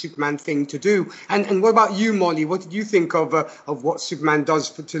very much a Superman thing to do. And what about you, Molly? What did you think of what Superman does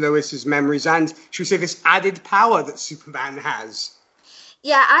to Lois's memories, and should we say this added power that Superman has?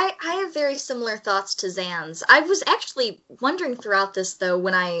 Yeah, I have very similar thoughts to Zan's. I was actually wondering throughout this, though,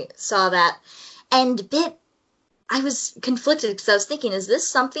 when I saw that, and I was conflicted because I was thinking, is this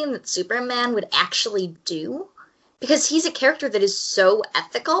something that Superman would actually do? Because he's a character that is so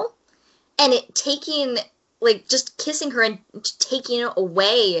ethical, and just kissing her and taking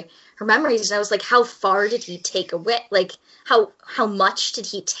away her memories, and I was like, how far did he take away? Like, how much did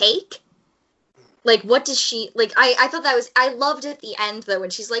he take? Like, what does she, like, I thought I loved at the end, though, when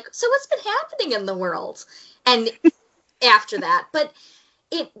she's like, so what's been happening in the world? And after that, but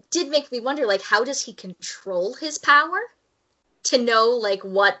it did make me wonder, like, how does he control his power to know, like,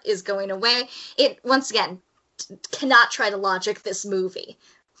 what is going away? It, once again, cannot try to logic this movie,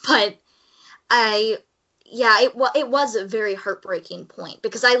 but it was a very heartbreaking point,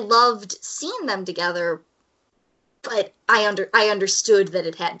 because I loved seeing them together, but I understood that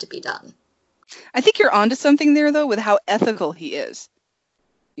it had to be done. I think you're onto something there, though, with how ethical he is.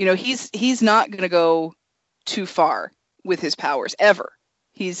 He's not going to go too far with his powers ever.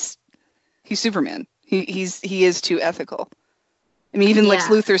 He's Superman. He is too ethical. I mean, even Lex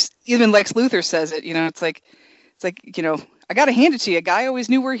Luthor says it. It's like I got to hand it to you. A guy always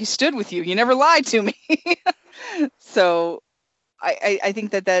knew where he stood with you. You never lied to me. So I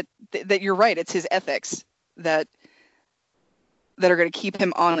think that you're right. It's his ethics that are going to keep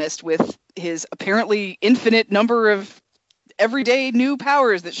him honest with his apparently infinite number of everyday new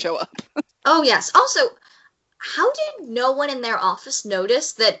powers that show up. Oh, yes. Also, how did no one in their office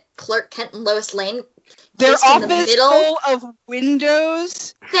notice that Clark Kent and Lois Lane their office in the middle full of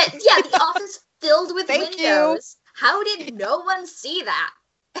windows? The office filled with Thank windows. You. How did no one see that?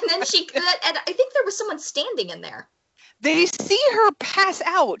 And then and I think there was someone standing in there. They see her pass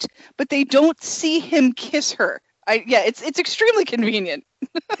out, but they don't see him kiss her. It's extremely convenient.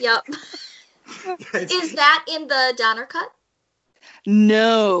 Yep. Is that in the Donner cut?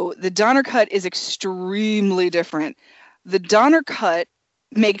 No, the Donner cut is extremely different. The Donner cut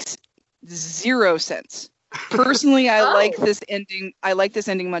makes 0 sense. Personally, I like this ending. I like this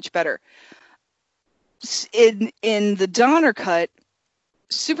ending much better. In the Donner cut,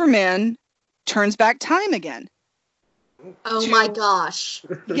 Superman turns back time again. Oh my gosh.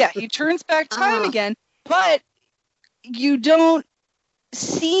 Yeah, he turns back time again, but you don't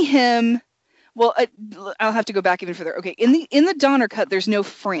see him. Well, I'll have to go back even further. Okay, in the Donner cut, there's no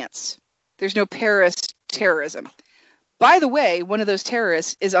France. There's no Paris terrorism. By the way, one of those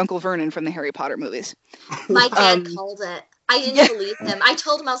terrorists is Uncle Vernon from the Harry Potter movies. My dad called it. I didn't believe him. I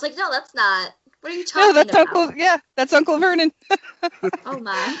told him, I was like, no, that's not. What are you talking about? That's Uncle Vernon. Oh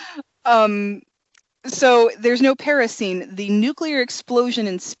my. So there's no Paris scene. The nuclear explosion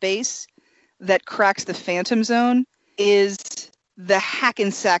in space that cracks the Phantom Zone is the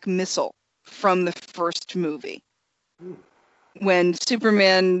Hackensack missile from the first movie. When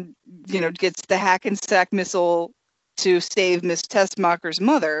Superman, gets the Hackensack missile to save Miss Tessmacher's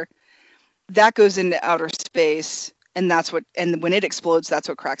mother, that goes into outer space, and when it explodes, that's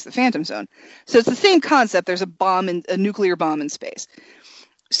what cracks the Phantom Zone. So it's the same concept. There's a nuclear bomb in space.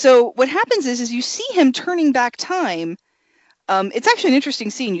 So what happens is you see him turning back time. It's actually an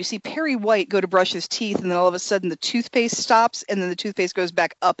interesting scene. You see Perry White go to brush his teeth, and then all of a sudden the toothpaste stops, and then the toothpaste goes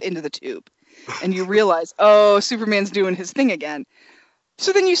back up into the tube. And you realize, Superman's doing his thing again.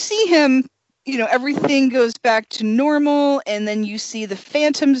 So then you see him, everything goes back to normal, and then you see the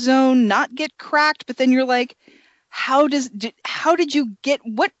Phantom Zone not get cracked, but then you're like,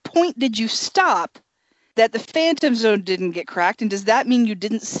 what point did you stop that the Phantom Zone didn't get cracked, and does that mean you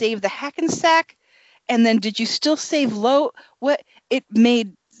didn't save the Hackensack? And then did you still save Low? What? It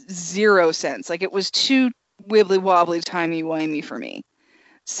made zero sense. Like, it was too wibbly wobbly, timey wimey for me.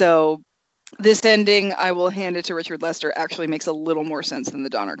 So this ending, I will hand it to Richard Lester, actually makes a little more sense than the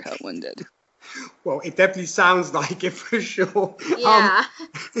Donner Cut one did. Well, it definitely sounds like it for sure. Yeah.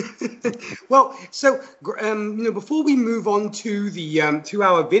 Well, so before we move on to the to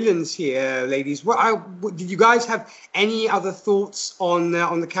our villains here, ladies, did you guys have any other thoughts on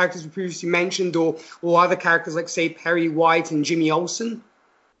the characters we previously mentioned, or other characters like, say, Perry White and Jimmy Olsen?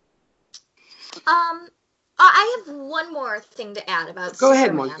 I have one more thing to add about Go Superman.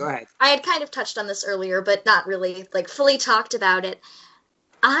 ahead, Mon. Go ahead. I had kind of touched on this earlier, but not really fully talked about it.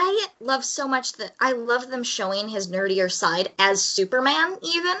 I love so much that I love them showing his nerdier side as Superman,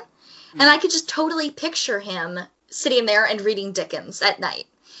 even. And I could just totally picture him sitting there and reading Dickens at night.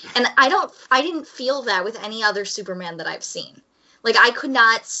 And I didn't feel that with any other Superman that I've seen. Like, I could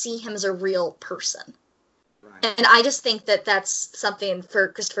not see him as a real person. Right. And I just think that that's something for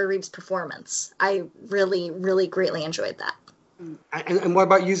Christopher Reeve's performance. I really, really greatly enjoyed that. And what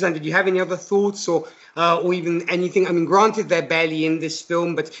about you, Zan? Did you have any other thoughts or even anything? I mean, granted, they're barely in this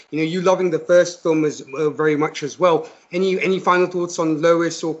film, but you loving the first film as very much as well. Any final thoughts on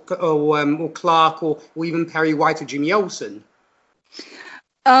Lois or Clark or even Perry White or Jimmy Olsen?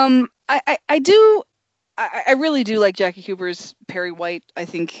 I do. I really do like Jackie Cooper's Perry White. I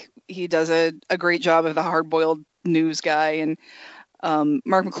think he does a great job of the hard-boiled news guy, and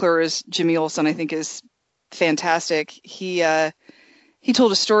Mark McClure's Jimmy Olsen, I think, is fantastic. He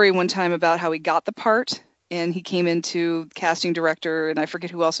told a story one time about how he got the part, and he came into casting director, and I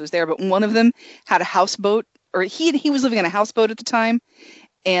forget who else was there, but one of them had a houseboat, or he was living on a houseboat at the time,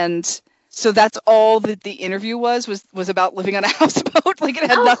 and so that's all that the interview was about living on a houseboat. Like, it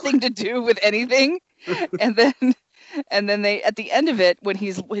had nothing to do with anything. and then they, at the end of it, when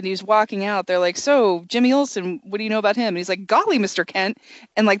he's walking out, they're like, "So Jimmy Olsen, what do you know about him?" And he's like, "Golly, Mr. Kent,"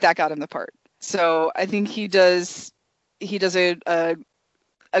 and like that got him the part. So I think he does a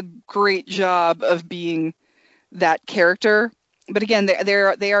great job of being that character. But again,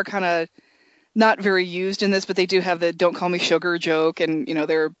 they are kind of not very used in this, but they do have the "Don't call me sugar" joke, and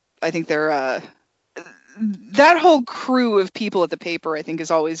they're that whole crew of people at the paper, I think,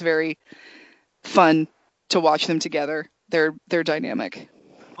 is always very fun to watch them together. They're dynamic.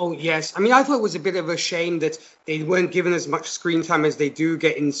 Oh, yes. I mean, I thought it was a bit of a shame that they weren't given as much screen time as they do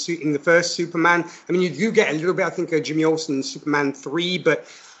get in the first Superman. I mean, you do get a little bit, I think, of Jimmy Olsen in Superman 3, but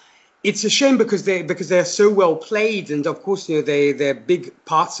it's a shame because they're so well played, and of course, they're big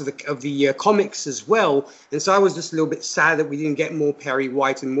parts of the comics as well. And so I was just a little bit sad that we didn't get more Perry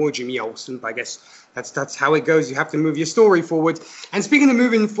White and more Jimmy Olsen. But I guess that's how it goes. You have to move your story forward. And speaking of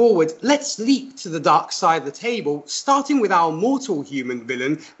moving forward, let's leap to the dark side of the table, starting with our mortal human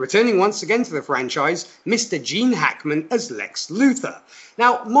villain, returning once again to the franchise, Mr. Gene Hackman as Lex Luthor.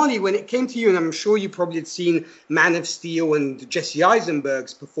 Now, Molly, when it came to you, and I'm sure you probably had seen Man of Steel and Jesse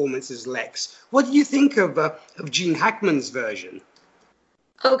Eisenberg's performance as Lex, what do you think of Gene Hackman's version?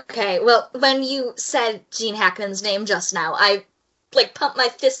 Okay, well, when you said Gene Hackman's name just now, I pumped my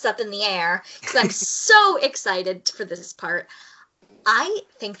fists up in the air because I'm so excited for this part. I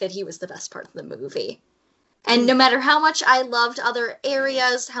think that he was the best part of the movie. And no matter how much I loved other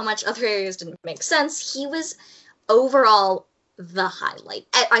areas, how much other areas didn't make sense, he was overall the highlight.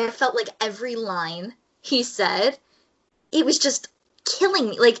 I felt like every line he said, it was just killing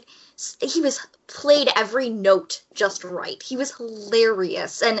me. Like, he played every note just right. He was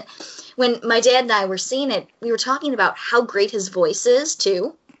hilarious. And when my dad and I were seeing it, we were talking about how great his voice is,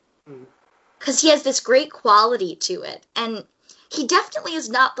 too. Because he has this great quality to it. And he definitely is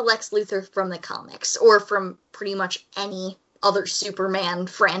not the Lex Luthor from the comics or from pretty much any other Superman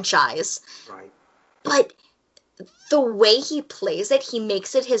franchise. Right. But the way he plays it, he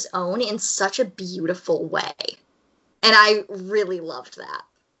makes it his own in such a beautiful way. And I really loved that.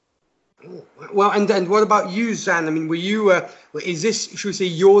 Well, and what about you, Zan? I mean, were you, is this, should we say,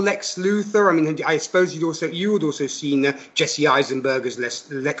 your Lex Luthor? I mean, I suppose you would also seen Jesse Eisenberg as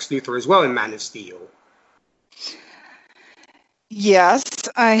Lex Luthor as well in Man of Steel. Yes,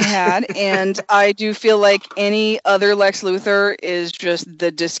 I had, and I do feel like any other Lex Luthor is just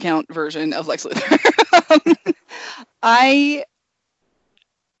the discount version of Lex Luthor.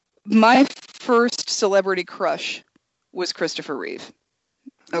 My first celebrity crush was Christopher Reeve.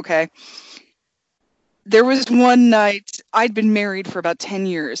 Okay. There was one night, I'd been married for about 10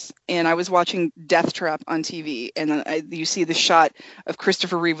 years, and I was watching Death Trap on TV, and you see the shot of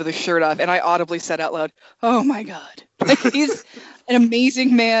Christopher Reeve with his shirt off, and I audibly said out loud, "Oh my God." Like, an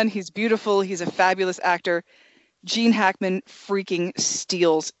amazing man. He's beautiful. He's a fabulous actor. Gene Hackman freaking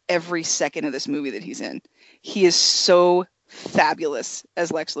steals every second of this movie that he's in. He is so fabulous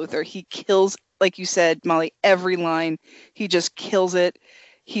as Lex Luthor. He kills, like you said, Molly, every line. He just kills it.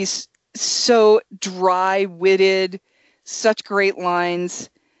 He's so dry-witted, such great lines,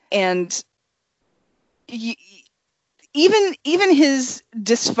 and even his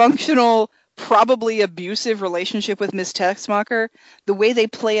dysfunctional, probably abusive relationship with Miss Teschmacher, the way they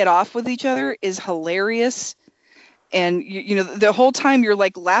play it off with each other is hilarious. And you know, the whole time you're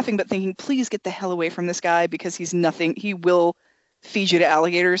like laughing but thinking, please get the hell away from this guy, because he's nothing. He will feed you to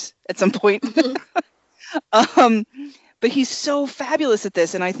alligators at some point. But he's so fabulous at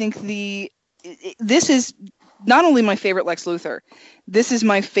this, and I think this is not only my favorite Lex Luthor, this is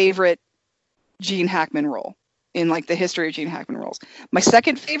my favorite Gene Hackman role in like the history of Gene Hackman roles. My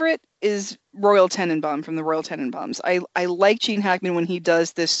second favorite is Royal Tenenbaum from the Royal Tenenbaums. I like Gene Hackman when he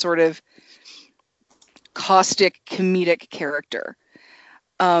does this sort of caustic comedic character.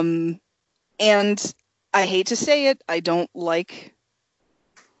 And I hate to say it, I don't like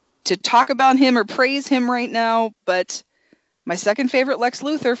to talk about him or praise him right now, but my second favorite Lex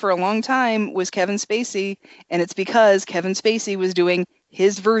Luthor for a long time was Kevin Spacey, and it's because Kevin Spacey was doing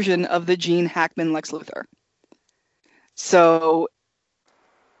his version of the Gene Hackman Lex Luthor. So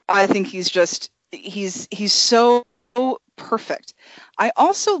I think he's so perfect. I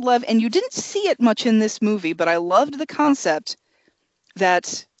also love, and you didn't see it much in this movie, but I loved the concept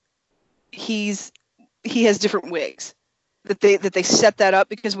that he has different wigs. That they set that up,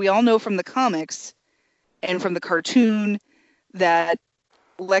 because we all know from the comics and from the cartoon that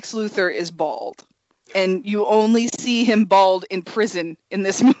Lex Luthor is bald. And you only see him bald in prison in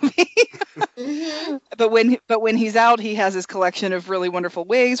this movie. Mm-hmm. But when he's out, he has his collection of really wonderful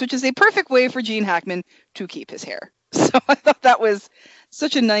wigs, which is a perfect way for Gene Hackman to keep his hair. So I thought that was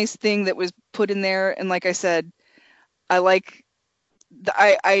such a nice thing that was put in there. And like I said, I like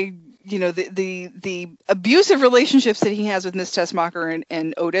the abusive relationships that he has with Miss Teschmacher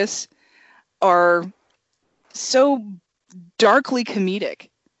and Otis are so darkly comedic.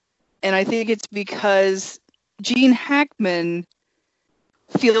 And I think it's because Gene Hackman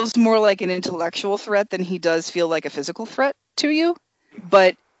feels more like an intellectual threat than he does feel like a physical threat to you.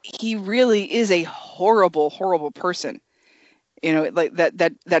 But he really is a horrible, horrible person. You know, like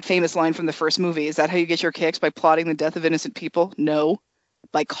that famous line from the first movie, is that how you get your kicks, by plotting the death of innocent people? No,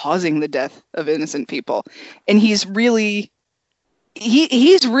 by causing the death of innocent people. And he's really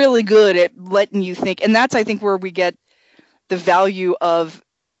good at letting you think. And that's, I think, where we get the value of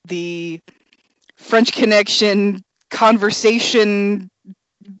the French Connection conversation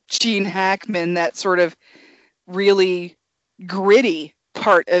Gene Hackman, that sort of really gritty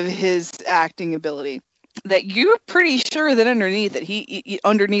part of his acting ability, that you're pretty sure that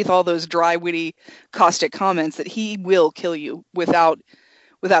underneath all those dry, witty, caustic comments, that he will kill you without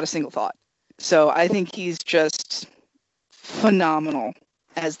a single thought. So I think he's just phenomenal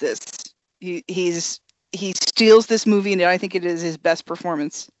as this. He steals this movie, and I think it is his best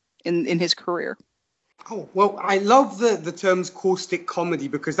performance in his career. Oh, well, I love the terms caustic comedy,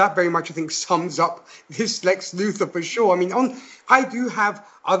 because that very much, I think, sums up this Lex Luthor for sure. I mean, I do have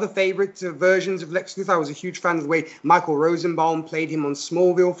other favorite versions of Lex Luthor. I was a huge fan of the way Michael Rosenbaum played him on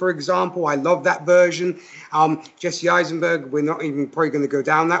Smallville, for example. I love that version. Jesse Eisenberg, we're not even probably going to go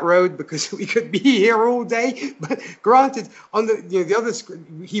down that road, because we could be here all day. But granted, on the other,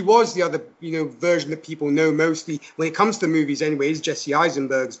 he was the other version that people know mostly when it comes to movies. Anyway, is Jesse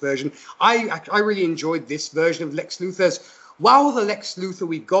Eisenberg's version. I really enjoyed this version of Lex Luthor's. While the Lex Luthor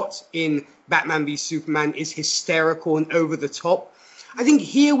we got in Batman v Superman is hysterical and over the top, I think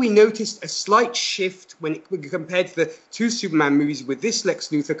here we noticed a slight shift when compared to the two Superman movies with this Lex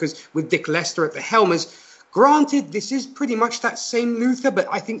Luthor, because with Dick Lester at the helm, granted, this is pretty much that same Luthor, but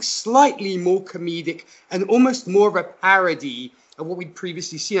I think slightly more comedic and almost more of a parody of what we'd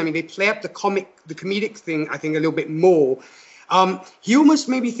previously seen. I mean, they play up the comedic thing, I think, a little bit more. He almost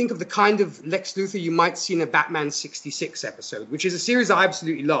made me think of the kind of Lex Luthor you might see in a Batman 66 episode, which is a series I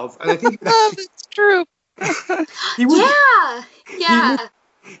absolutely love. And I think that's true. He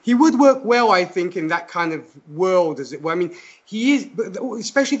would work well, I think, in that kind of world, as it were. I mean, he is,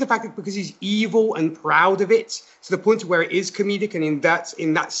 especially the fact that because he's evil and proud of it, to the point where it is comedic. And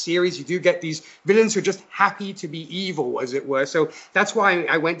in that series, you do get these villains who are just happy to be evil, as it were. So that's why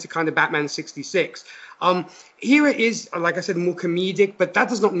I went to kind of Batman 66. Here it is, like I said, more comedic, but that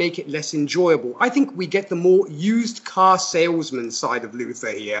does not make it less enjoyable. I think we get the more used car salesman side of Luther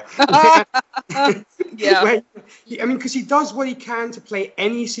here. Yeah. Where, because he does what he can to play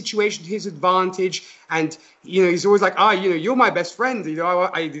any situation to his advantage, and he's always like, you're my best friend.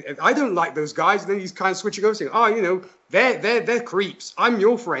 I don't like those guys. And then he's kind of switching over, saying, they're creeps. I'm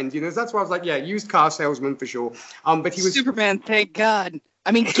your friend. That's why I was like, yeah, used car salesman for sure. But he was Superman. Thank God.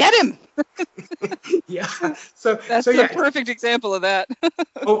 I mean, get him. Yeah. That's a perfect example of that.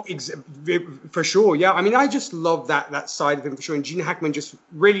 For sure. Yeah. I mean, I just love that side of him for sure. And Gene Hackman just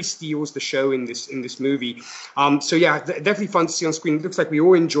really steals the show in this movie. Definitely fun to see on screen. It looks like we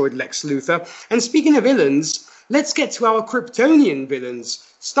all enjoyed Lex Luthor. And speaking of villains, let's get to our Kryptonian villains,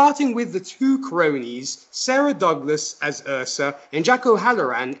 starting with the two cronies, Sarah Douglas as Ursa and Jack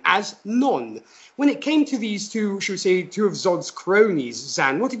O'Halloran as Non. When it came to these two, should we say, two of Zod's cronies,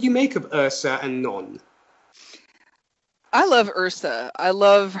 Zan, what did you make of Ursa and Non? I love Ursa. I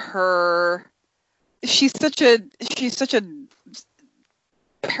love her. She's such a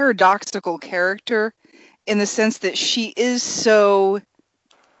paradoxical character in the sense that she is so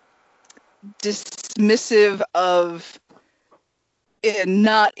dismissive of and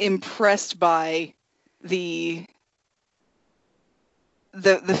not impressed by the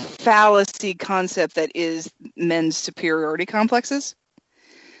fallacy concept that is men's superiority complexes.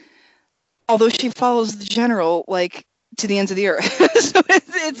 Although she follows the general like to the ends of the earth. So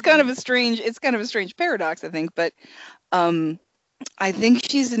it's kind of a strange paradox, I think, but I think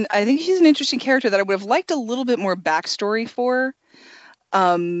she's an interesting character that I would have liked a little bit more backstory for.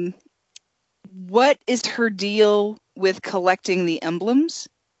 What is her deal with collecting the emblems?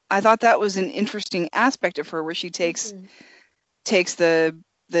 I thought that was an interesting aspect of her, where she takes the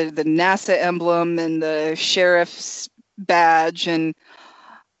NASA emblem and the sheriff's badge, and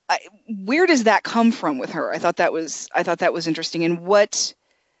where does that come from with her? I thought that was interesting, and what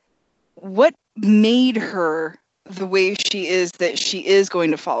made her the way she is, that she is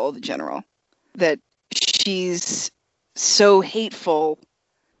going to follow the general, that she's so hateful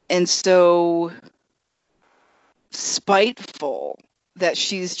and so spiteful that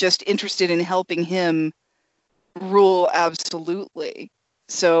she's just interested in helping him rule absolutely.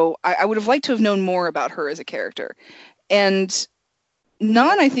 So I would have liked to have known more about her as a character. And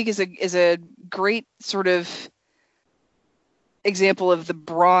Non, I think, is a great sort of example of the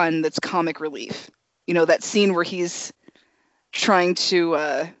brawn that's comic relief. That scene where he's trying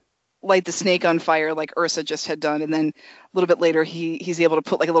to light the snake on fire like Ursa just had done, and then a little bit later he's able to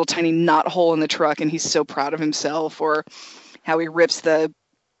put like a little tiny knot hole in the truck, and he's so proud of himself. Or how he rips the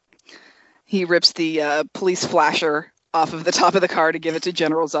police flasher off of the top of the car to give it to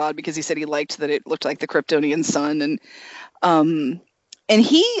General Zod because he said he liked that it looked like the Kryptonian sun. And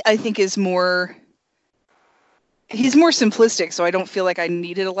he, I think, he's more simplistic, so I don't feel like I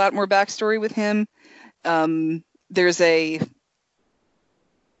needed a lot more backstory with him. There's a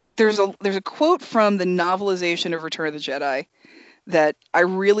quote from the novelization of Return of the Jedi that I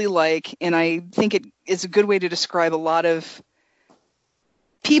really like, and I think it is a good way to describe a lot of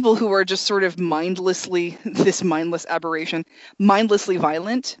people who are just sort of mindlessly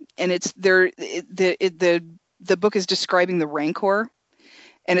violent. And it's the book is describing the Rancor,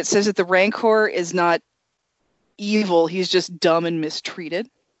 and it says that the Rancor is not evil, he's just dumb and mistreated.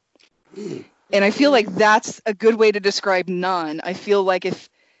 And I feel like that's a good way to describe Non. I feel like if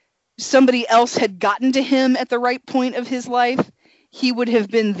somebody else had gotten to him at the right point of his life, he would have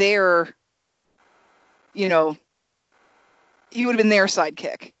been their, he would have been their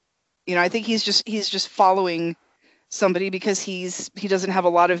sidekick. I think he's just following somebody because he doesn't have a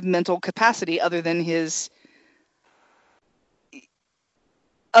lot of mental capacity other than his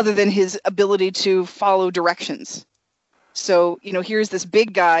ability to follow directions. So, here's this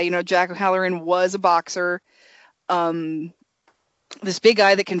big guy, Jack O'Halloran was a boxer. This big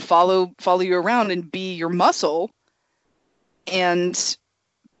guy that can follow you around and be your muscle.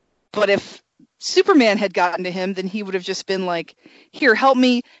 But if Superman had gotten to him, then he would have just been like, here, help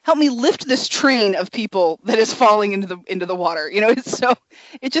me lift this train of people that is falling into the water. So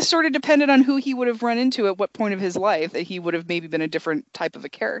it just sort of depended on who he would have run into at what point of his life that he would have maybe been a different type of a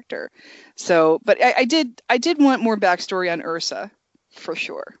character. So, but I did want more backstory on Ursa, for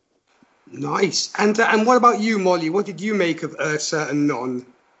sure. Nice. And what about you, Molly? What did you make of Ursa and Non?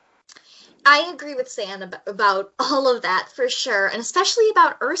 I agree with Sam about all of that, for sure. And especially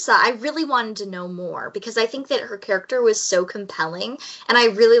about Ursa, I really wanted to know more because I think that her character was so compelling. And I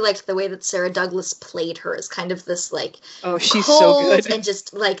really liked the way that Sarah Douglas played her as kind of this, like, she's cold so good. And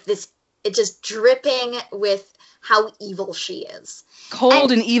just, like, this it just dripping with how evil she is.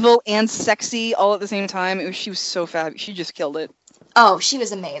 Cold and evil and sexy all at the same time. She was so fab. She just killed it. Oh, she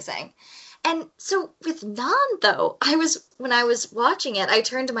was amazing. And so with Nan, though, when I was watching it, I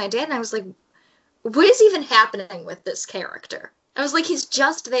turned to my dad and I was like, what is even happening with this character? I was like, he's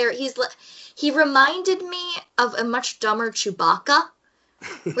just there. He reminded me of a much dumber Chewbacca,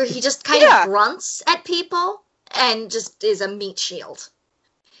 where he just kind of grunts at people and just is a meat shield.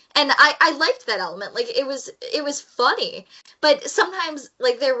 And I liked that element. Like, it was funny. But sometimes,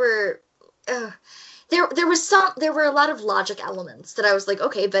 like, there were a lot of logic elements that I was like,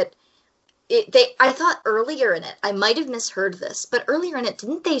 okay, but I thought earlier in it, I might have misheard this, but earlier in it,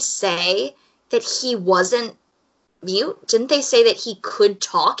 didn't they say that he wasn't mute? Didn't they say that he could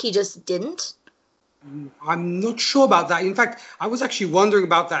talk, he just didn't? I'm not sure about that. In fact, I was actually wondering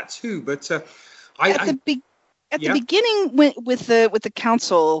about that too, but At the beginning, with the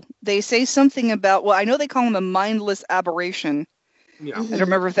council, they say something about. Well, I know they call him a mindless aberration. Yeah. I don't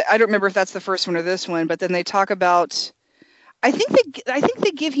remember if that's the first one or this one, but then they talk about. I think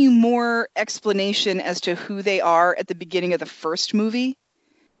they give you more explanation as to who they are at the beginning of the first movie.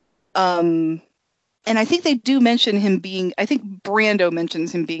 And I think they do mention him being. I think Brando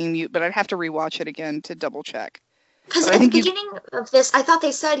mentions him being mute, but I'd have to rewatch it again to double check. Because at the beginning of this, I thought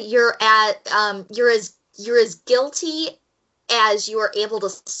they said you're as guilty as you are able to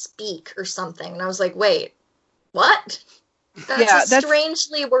speak or something. And I was like, wait, what? That's a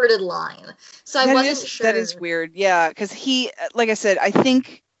strangely worded line. So I wasn't sure. That is weird. Yeah, because he, like I said, I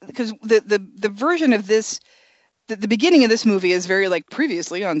think because the version of this, the beginning of this movie is very like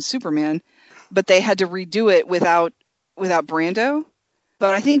previously on Superman, but they had to redo it without Brando.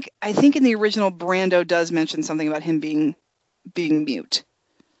 But I think in the original, Brando does mention something about him being mute.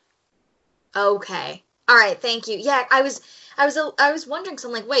 Okay. All right, thank you. Yeah, I was wondering, because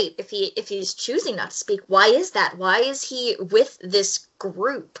I'm like, wait, if he's choosing not to speak, why is that? Why is he with this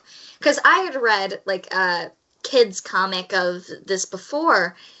group? Because I had read like a kids comic of this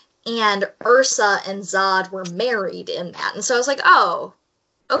before, and Ursa and Zod were married in that, and so I was like, oh,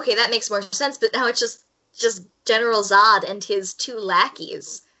 okay, that makes more sense. But now it's just General Zod and his two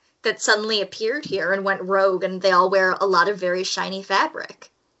lackeys that suddenly appeared here and went rogue, and they all wear a lot of very shiny fabric.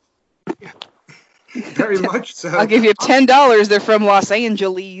 Yeah. Very much so. I'll give you $10. They're from Los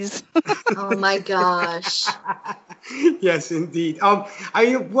Angeles. Oh my gosh. Yes, indeed.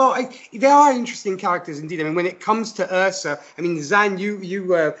 There are interesting characters indeed. I mean, when it comes to Ursa, I mean, Zan,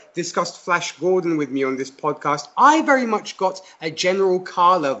 you discussed Flash Gordon with me on this podcast. I very much got a General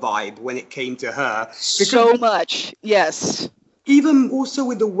Carla vibe when it came to her. So much, yes. Even also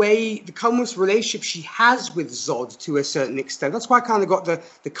with the way, the almost relationship she has with Zod to a certain extent. That's why I kind of got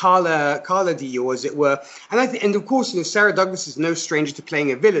the Carla deal, as it were. And of course, Sarah Douglas is no stranger to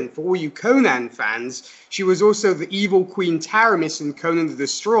playing a villain. For all you Conan fans, she was also the evil Queen Taramis in Conan the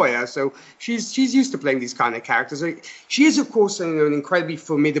Destroyer. So she's used to playing these kind of characters. She is, of course, an incredibly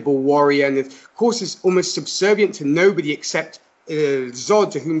formidable warrior, and of course is almost subservient to nobody except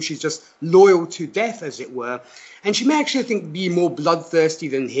Zod, to whom she's just loyal to death, as it were. And she may actually, I think, be more bloodthirsty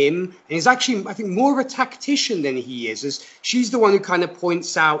than him, and is actually, I think, more of a tactician than he is, as she's the one who kind of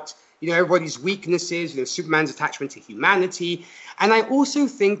points out, everybody's weaknesses, Superman's attachment to humanity. And I also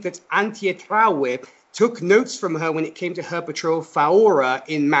think that Antia Traue took notes from her when it came to her portrayal of Faora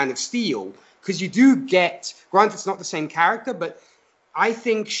in Man of Steel, because you do get, granted it's not the same character, but I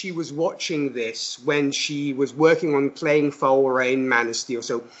think she was watching this when she was working on playing Faora in Man of Steel.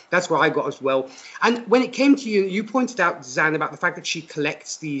 So that's what I got as well. And when it came to you pointed out, Zan, about the fact that she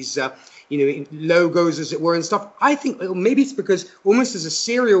collects these, logos, as it were, and stuff. I think maybe it's because almost as a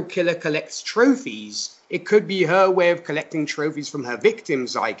serial killer collects trophies, it could be her way of collecting trophies from her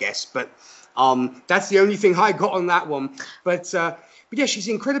victims, I guess. But that's the only thing I got on that one. But yeah, she's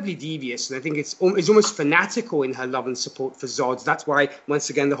incredibly devious, and I think it's almost fanatical in her love and support for Zod. That's why, once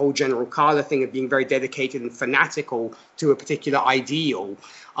again, the whole General Carla thing of being very dedicated and fanatical to a particular ideal.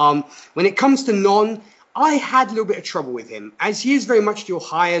 When it comes to Non, I had a little bit of trouble with him, as he is very much your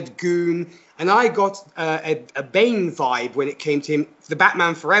hired goon, and I got a Bane vibe when it came to him, the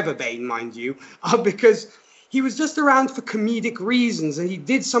Batman Forever Bane, mind you, because he was just around for comedic reasons, and he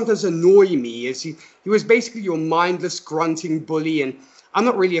did sometimes annoy me, as he was basically your mindless, grunting bully, and I'm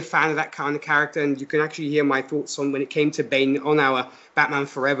not really a fan of that kind of character, and you can actually hear my thoughts on when it came to Bane on our Batman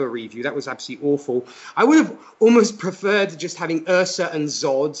Forever review. That was absolutely awful. I would have almost preferred just having Ursa and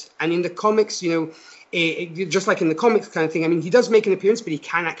Zod, and in the comics, just like in the comics kind of thing, I mean, he does make an appearance, but he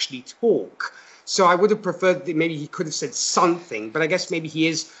can actually talk. So I would have preferred that maybe he could have said something, but I guess maybe he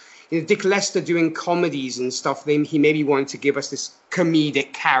is Dick Lester doing comedies and stuff, then he maybe wanted to give us this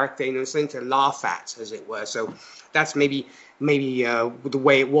comedic character, something to laugh at, as it were. So that's maybe the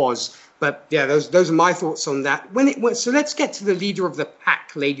way it was. But yeah, those are my thoughts on that. So let's get to the leader of the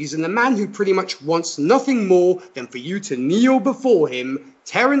pack, ladies, and the man who pretty much wants nothing more than for you to kneel before him,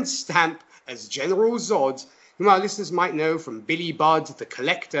 Terence Stamp as General Zod, whom our listeners might know from Billy Budd, The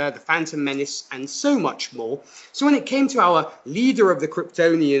Collector, The Phantom Menace, and so much more. So when it came to our leader of the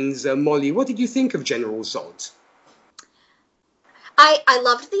Kryptonians, Molly, what did you think of General Zod? I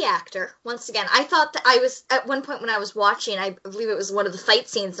loved the actor. Once again, I thought that I was, at one point when I was watching, I believe it was one of the fight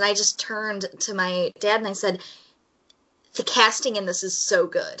scenes, and I just turned to my dad and I said, the casting in this is so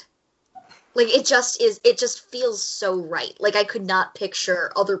good. Like, it just feels so right. Like, I could not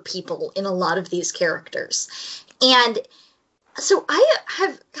picture other people in a lot of these characters. And so I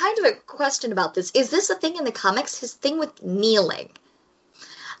have kind of a question about this. Is this a thing in the comics? His thing with kneeling?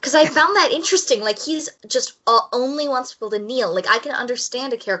 Because I found that interesting. Like, he's just only wants people to kneel. Like, I can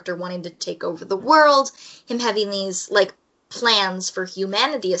understand a character wanting to take over the world, him having these, like, plans for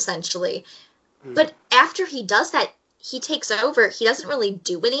humanity, essentially. Mm. But after he does that, he takes over. He doesn't really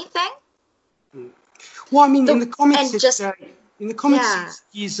do anything. Well, I mean, in the comics,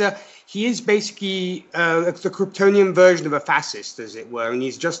 he is basically the Kryptonian version of a fascist, as it were, and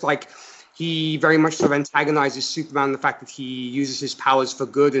he's just like, he very much sort of antagonizes Superman, the fact that he uses his powers for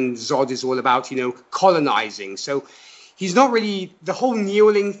good, and Zod is all about, colonizing. So he's not really, the whole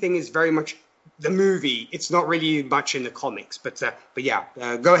kneeling thing is very much the movie. It's not really much in the comics, but yeah,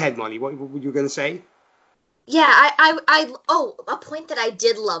 go ahead, Molly. What were you going to say? Yeah, a point that I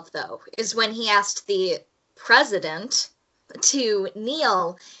did love, though, is when he asked the president to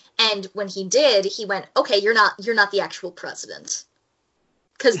kneel, and when he did, he went, okay, you're not the actual president.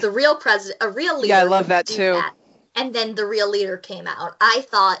 Because a real leader. Yeah, I love that too. That. And then the real leader came out. I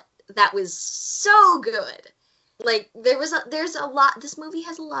thought that was so good. Like, there's a lot, this movie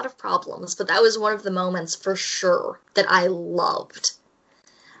has a lot of problems, but that was one of the moments for sure that I loved.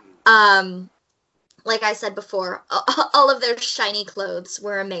 Like I said before, all of their shiny clothes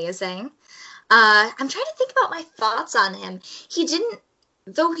were amazing. I'm trying to think about my thoughts on him. He didn't,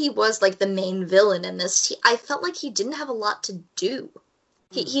 though he was like the main villain in this, I felt like he didn't have a lot to do.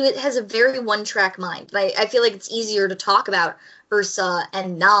 He has a very one-track mind. But I feel like it's easier to talk about Ursa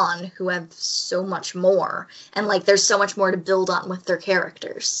and Nan, who have so much more. And, like, there's so much more to build on with their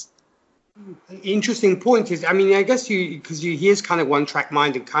characters. Interesting point is, I mean, I guess he is kind of one-track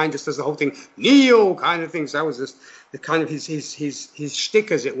mind and kind of just does the whole thing, Neo kind of thing. So that was just the kind of his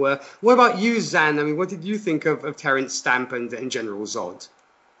shtick, as it were. What about you, Zan? I mean, what did you think of Terence Stamp and General Zod?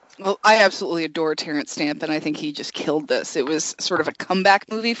 Well, I absolutely adore Terence Stamp, and I think he just killed this. It was sort of a comeback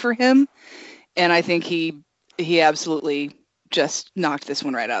movie for him, and I think he absolutely just knocked this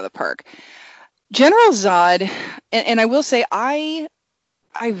one right out of the park. General Zod, and I will say, I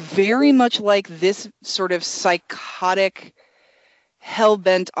very much like this sort of psychotic,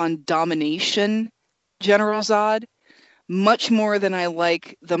 hell-bent on domination General Zod, much more than I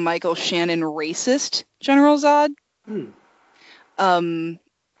like the Michael Shannon racist General Zod.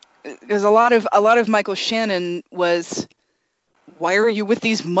 Because a lot of Michael Shannon was, why are you with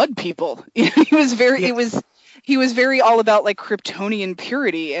these mud people? He was very all about like Kryptonian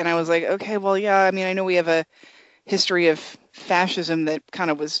purity, and I was like, okay, well, yeah, I mean, I know we have a history of fascism that kind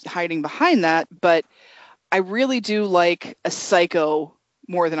of was hiding behind that, but I really do like a psycho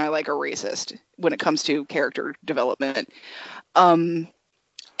more than I like a racist when it comes to character development. And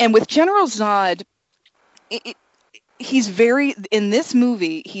with General Zod, he's in this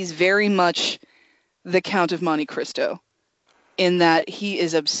movie, he's very much the Count of Monte Cristo, in that he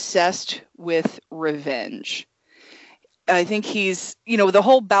is obsessed with revenge. I think he's, the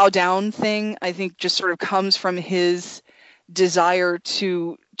whole bow down thing, I think just sort of comes from his desire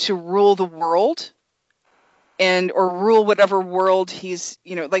to rule the world or rule whatever world he's,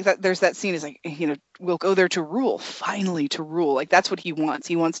 like that. There's that scene is like, we'll go there to rule, finally to rule. Like that's what he wants.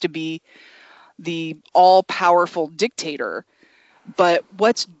 He wants to be the all-powerful dictator. But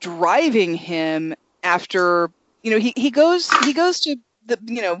what's driving him after, he goes to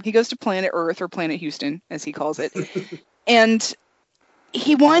planet Earth, or planet Houston, as he calls it. And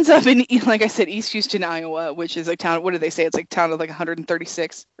he winds up in, like I said, East Houston, Iowa, which is a town, what do they say? It's like a town of like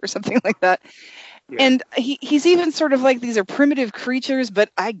 136 or something like that. Yeah. And he's even sort of like, these are primitive creatures,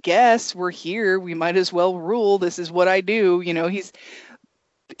 but I guess we're here. We might as well rule. This is what I do.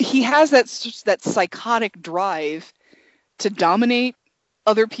 He has that psychotic drive to dominate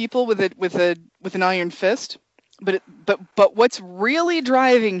other people with an iron fist. But what's really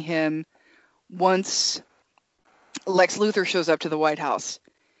driving him once Lex Luthor shows up to the White House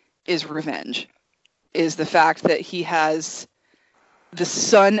is revenge, is the fact that he has the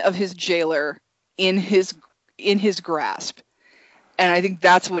son of his jailer in his grasp. And I think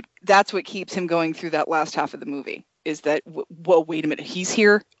that's what keeps him going through that last half of the movie, is that, whoa, wait a minute, he's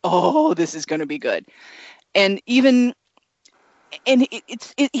here? Oh, this is going to be good. And he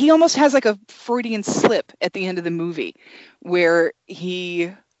almost has like a Freudian slip at the end of the movie where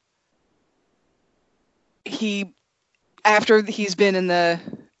after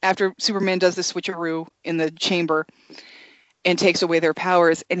Superman does the switcheroo in the chamber and takes away their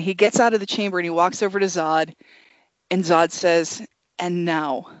powers, and he gets out of the chamber and he walks over to Zod, and Zod says, "And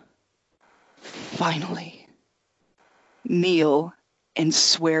now, finally, kneel and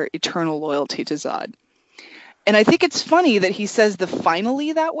swear eternal loyalty to Zod." And I think it's funny that he says the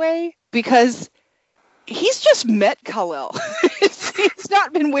 "finally" that way, because he's just met Kal-El. He's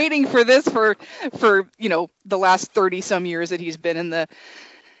not been waiting for this for the last 30 some years that he's been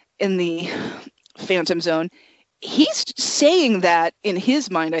in the Phantom Zone. He's saying that in his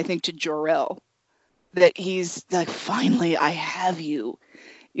mind, I think, to Jor-El, that he's like, finally, I have you.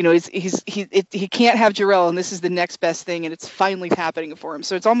 He can't have Jor-El, and this is the next best thing, and it's finally happening for him.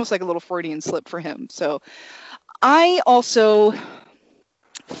 So it's almost like a little Freudian slip for him. So I also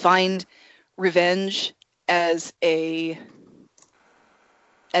find revenge as a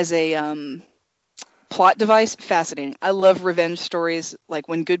plot device fascinating. I love revenge stories, like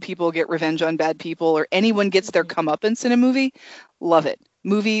when good people get revenge on bad people, or anyone gets their comeuppance in a movie. Love it.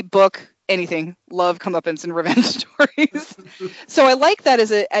 Movie, book, anything. Love comeuppance and revenge stories. So I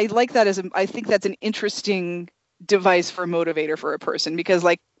think that's an interesting device for a motivator for a person, because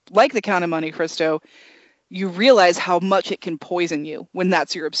like the Count of Monte Cristo, you realize how much it can poison you when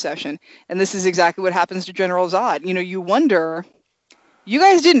that's your obsession. And this is exactly what happens to General Zod. You wonder, you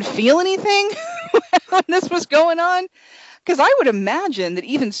guys didn't feel anything when this was going on? Because I would imagine that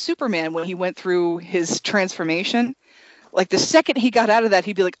even Superman, when he went through his transformation, like the second he got out of that,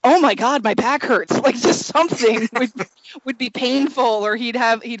 he'd be like, "Oh my God, my back hurts!" Like just something would be painful, or he'd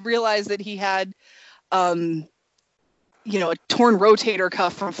realize that he had, a torn rotator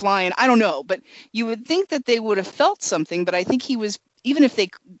cuff from flying. I don't know, but you would think that they would have felt something. But I think even if they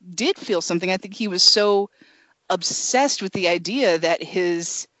did feel something, I think he was so obsessed with the idea that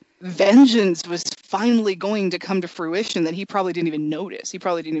his vengeance was finally going to come to fruition that he probably didn't even notice. He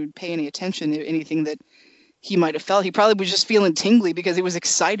probably didn't even pay any attention to anything that he might have felt. He probably was just feeling tingly because he was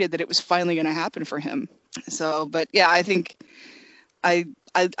excited that it was finally going to happen for him. So, but yeah, I think I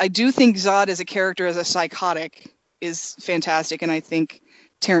do think Zod as a character, as a psychotic, is fantastic, and I think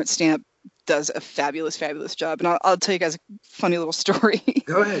Terrence Stamp does a fabulous, fabulous job. And I'll tell you guys a funny little story.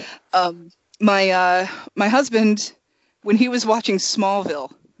 Go ahead. My husband, when he was watching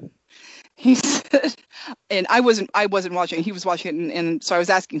Smallville, he said, and I wasn't watching, he was watching it, and so I was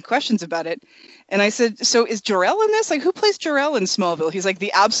asking questions about it, and I said, "So is Jor-El in this? Like, who plays Jor-El in Smallville?" He's like,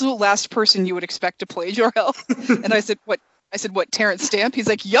 "The absolute last person you would expect to play Jor-El." And I said, "What? Terrence Stamp?" He's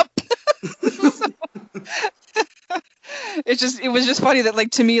like, "Yup." It was just funny that,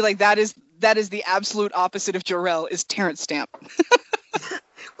 like, to me, like, that is the absolute opposite of Jor-El, is Terrence Stamp.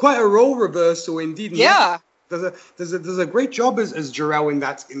 Quite a role reversal indeed. Yeah. There's a great job as Jor-El in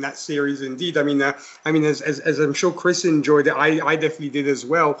that series indeed. I mean, as I'm sure Chris enjoyed it, I definitely did as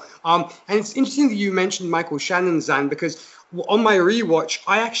well. And it's interesting that you mentioned Michael Shannon, Zan, because on my rewatch,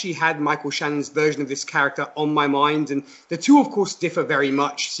 I actually had Michael Shannon's version of this character on my mind, and the two, of course, differ very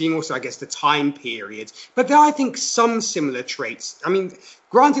much, seeing also, I guess, the time period. But there are, I think, some similar traits. I mean,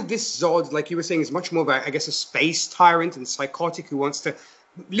 granted, this Zod, like you were saying, is much more of a space tyrant and psychotic who wants to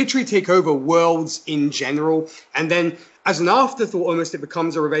literally take over worlds in general. And then as an afterthought, almost, it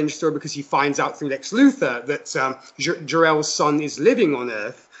becomes a revenge story because he finds out through Lex Luthor that Jor-El's son is living on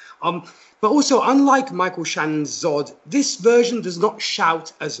Earth. But also, unlike Michael Shannon's Zod, this version does not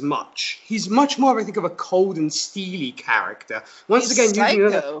shout as much. He's much more, I think, of a cold and steely character. He's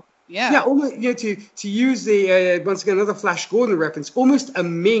psycho. Yeah, almost, to use the once again another Flash Gordon reference, almost a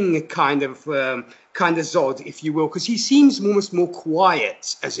Ming kind of Zod, if you will, because he seems almost more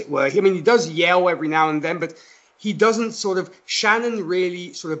quiet, as it were. I mean, he does yell every now and then, but he doesn't Shannon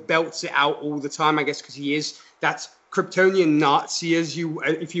really sort of belts it out all the time, I guess, because he is that Kryptonian Nazi, if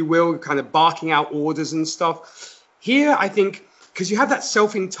you will, kind of barking out orders and stuff. Here, I think, because you have that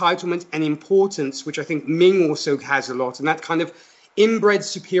self-entitlement and importance, which I think Ming also has a lot, and that kind of inbred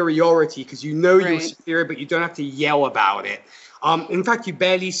superiority, because you're superior, but you don't have to yell about it. In fact, you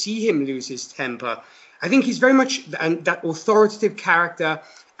barely see him lose his temper. I think he's very much that authoritative character,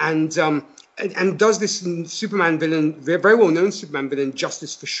 and does this Superman villain, very well-known Superman villain,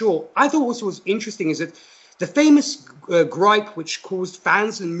 justice for sure. I thought also was interesting is that the famous gripe which caused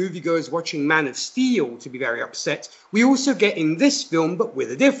fans and moviegoers watching Man of Steel to be very upset, we also get in this film, but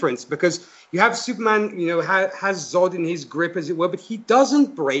with a difference, because you have Superman, has Zod in his grip, as it were, but he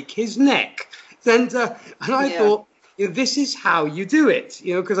doesn't break his neck. And I thought, this is how you do it,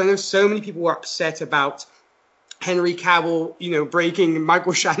 because I know so many people were upset about Henry Cavill, breaking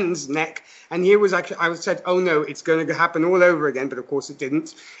Michael Shannon's neck. And here was actually, I said, oh no, it's going to happen all over again. But of course it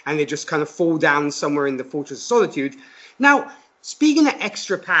didn't. And they just kind of fall down somewhere in the Fortress of Solitude. Now, speaking of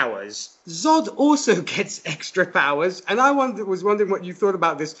extra powers, Zod also gets extra powers. And I was wondering what you thought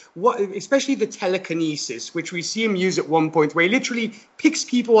about this, especially the telekinesis, which we see him use at one point, where he literally picks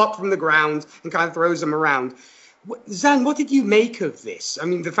people up from the ground and kind of throws them around. Zan, what did you make of this? I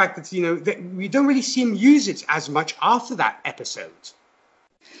mean, the fact that, that we don't really see him use it as much after that episode.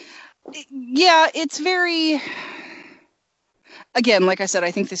 Yeah, it's very... Again, like I said,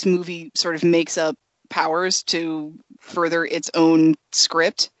 I think this movie sort of makes up powers to further its own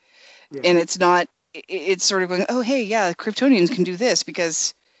script. Yeah. And it's sort of going, oh, hey, yeah, Kryptonians can do this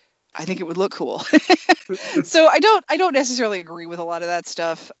because I think it would look cool. So I don't necessarily agree with a lot of that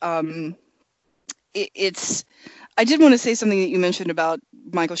stuff. I did want to say something that you mentioned about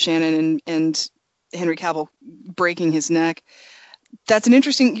Michael Shannon and Henry Cavill breaking his neck. That's an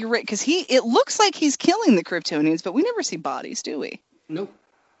interesting, you're right, because it looks like he's killing the Kryptonians, but we never see bodies, do we? Nope.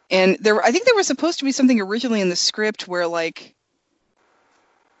 And I think there was supposed to be something originally in the script where, like,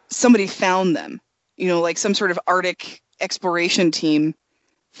 somebody found them, like some sort of Arctic exploration team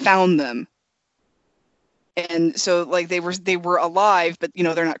found them. And so, like, they were alive, but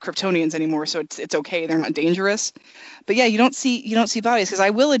they're not Kryptonians anymore, so it's okay. They're not dangerous. But yeah, you don't see bodies, because I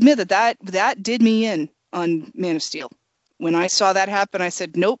will admit that did me in on Man of Steel. When I saw that happen, I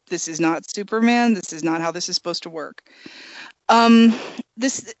said, nope, this is not Superman. This is not how this is supposed to work. There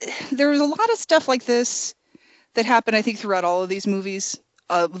was a lot of stuff like this that happened, I think, throughout all of these movies.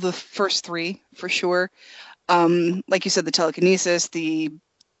 The first three, for sure. Like you said, the telekinesis, the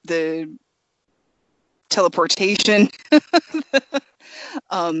teleportation,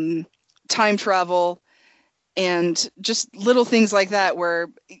 time travel, and just little things like that where,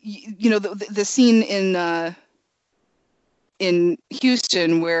 the scene in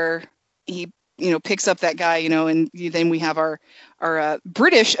Houston where he, picks up that guy, and then we have our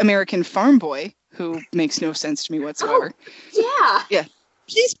British American farm boy who makes no sense to me whatsoever. Oh, yeah. Yeah.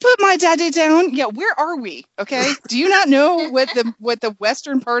 Please put my daddy down. Yeah, where are we? Okay. Do you not know what the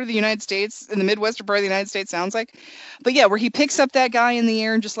western part of the United States and the Midwestern part of the United States sounds like? But yeah, where he picks up that guy in the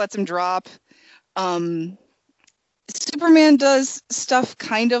air and just lets him drop. Superman does stuff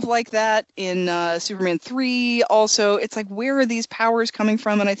kind of like that in Superman 3 also. It's like, where are these powers coming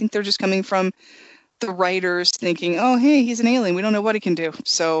from? And I think they're just coming from the writers thinking, oh, hey, he's an alien. We don't know what he can do.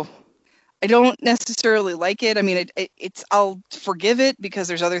 So I don't necessarily like it. I mean, I'll forgive it because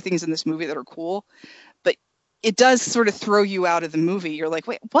there's other things in this movie that are cool, but it does sort of throw you out of the movie. You're like,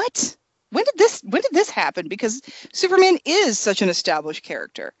 wait, what? When did this happen? Because Superman is such an established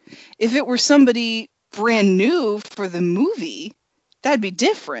character. If it were somebody brand new for the movie, that'd be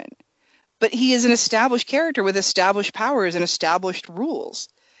different. But he is an established character with established powers and established rules.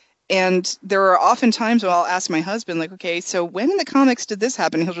 And there are often times when I'll ask my husband, like, okay, so when in the comics did this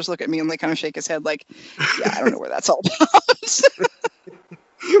happen? And he'll just look at me and like kind of shake his head like, yeah, I don't know where that's all about.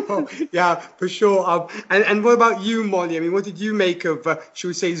 Well, yeah, for sure. And what about you, Molly? I mean, what did you make of, should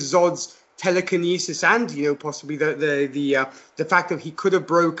we say, Zod's telekinesis and, possibly the fact that he could have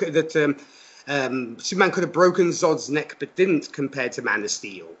Superman could have broken Zod's neck but didn't, compared to Man of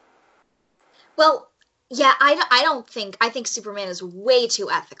Steel? Well, yeah, I think Superman is way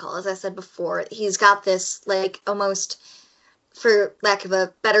too ethical. As I said before, he's got this, like, almost, for lack of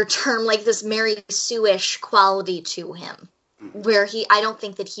a better term, like this Mary Sue-ish quality to him, where I don't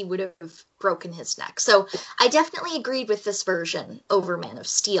think that he would have broken his neck. So I definitely agreed with this version over Man of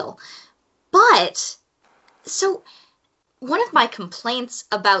Steel. But, so one of my complaints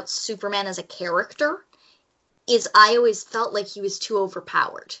about Superman as a character is I always felt like he was too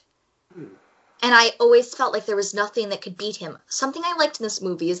overpowered. And I always felt like there was nothing that could beat him. Something I liked in this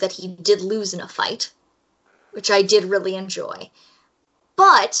movie is that he did lose in a fight, which I did really enjoy.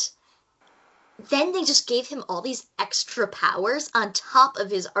 But then they just gave him all these extra powers on top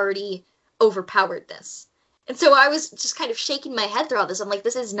of his already overpoweredness. And so I was just kind of shaking my head throughout this. I'm like,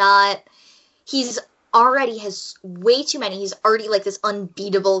 this is not... He's already has way too many. He's already like this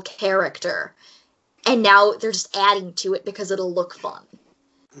unbeatable character. And now they're just adding to it because it'll look fun.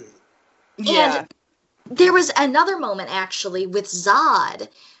 Yeah. And there was another moment, actually, with Zod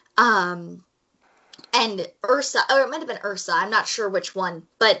and Ursa, or it might have been Ursa, I'm not sure which one,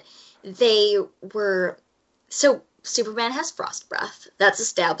 but they were So Superman has frost breath. That's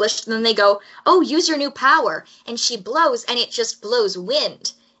established. And then they go, oh, use your new power. And she blows, and it just blows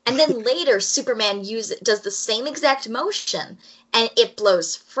wind. And then later, Superman does the same exact motion, and it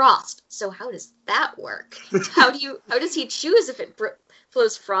blows frost. So how does that work? How does he choose if it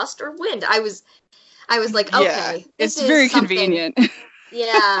blows frost or wind? I was like, okay, it's very convenient.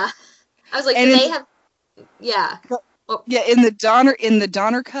 Yeah, I was like, and do they have? Yeah. Oh. Yeah, in the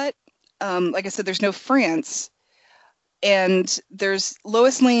Donner cut, like I said, there's no France. And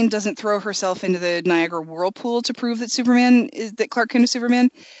Lois Lane doesn't throw herself into the Niagara whirlpool to prove that Clark Kent is Superman.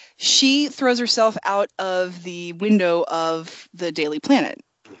 She throws herself out of the window of the Daily Planet.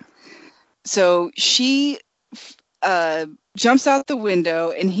 So she jumps out the window,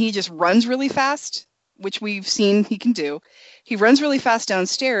 and he just runs really fast, which we've seen he can do. He runs really fast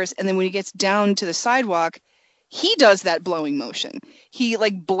downstairs, and then when he gets down to the sidewalk, he does that blowing motion. He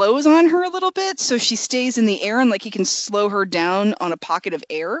blows on her a little bit so she stays in the air, and he can slow her down on a pocket of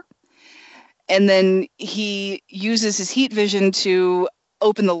air. And then he uses his heat vision to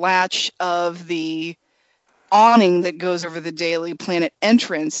open the latch of the awning that goes over the Daily Planet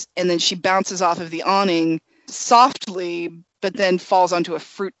entrance, and then she bounces off of the awning softly, but then falls onto a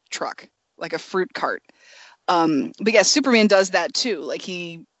fruit truck, like a fruit cart. But yeah, Superman does that too.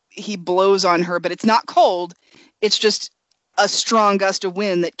 He blows on her, but it's not cold. It's just a strong gust of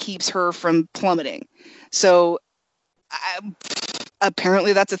wind that keeps her from plummeting. So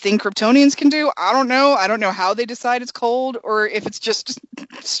apparently that's a thing Kryptonians can do. I don't know. I don't know how they decide it's cold or if it's just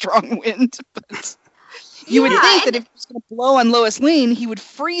strong wind. But you would think that if he was going to blow on Lois Lane, he would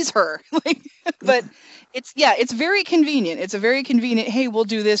freeze her. But it's very convenient. It's a very convenient, hey, we'll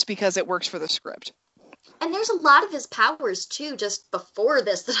do this because it works for the script. And there's a lot of his powers too just before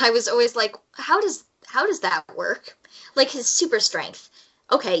this that I was always like, how does that work? Like his super strength.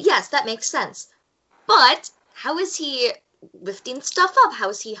 Okay, yes, that makes sense. But how is he lifting stuff up? How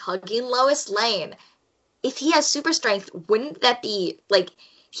is he hugging Lois Lane? If he has super strength, wouldn't that be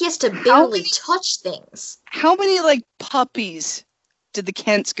he has to barely touch things? How many puppies did the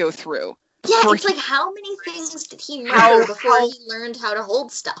Kents go through? Yeah, it's how many things did he murder before he learned how to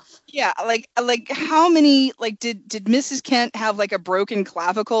hold stuff? Yeah, how many did Mrs. Kent have a broken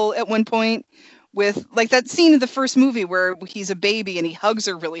clavicle at one point with that scene in the first movie where he's a baby and he hugs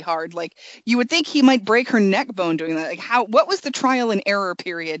her really hard? You would think he might break her neck bone doing that. What was the trial and error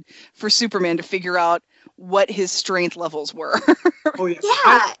period for Superman to figure out what his strength levels were? Oh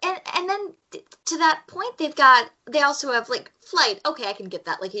yeah. And then to that point they also have flight. Okay, I can get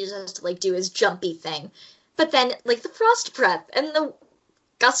that. He just has to do his jumpy thing. But then the frost breath and the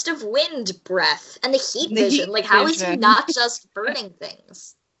gust of wind breath and the heat vision. How is he not just burning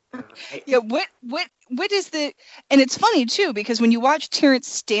things? Yeah, what is the... And it's funny too, because when you watch Terrence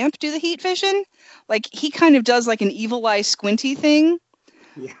Stamp do the heat vision, he kind of does an evil eye squinty thing.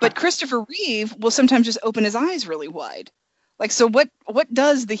 Yeah. But Christopher Reeve will sometimes just open his eyes really wide. So what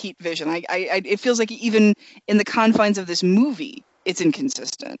does the heat vision? It feels like even in the confines of this movie, it's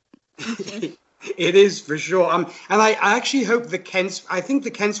inconsistent. It is for sure. And I actually hope the Kents. I think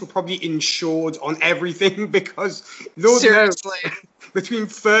the Kents were probably insured on everything because Lord knows, between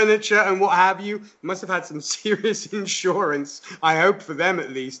furniture and what have you, must have had some serious insurance. I hope for them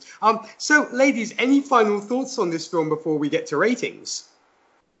at least. So, ladies, any final thoughts on this film before we get to ratings?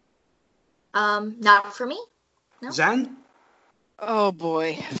 Not for me. No. Zan? Oh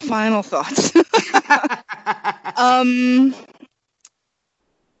boy, final thoughts.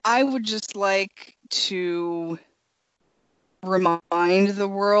 I would just like to remind the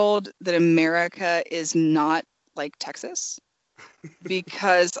world that America is not like Texas,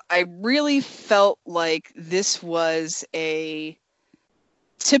 because I really felt like this was a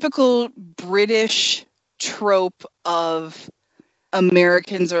typical British trope of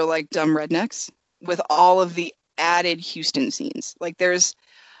Americans are like dumb rednecks with all of the added Houston scenes.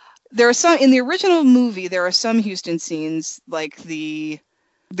 There are some in the original movie. There are some Houston scenes, like the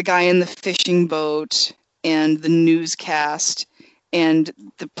guy in the fishing boat and the newscast and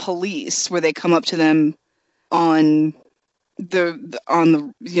the police, where they come up to them on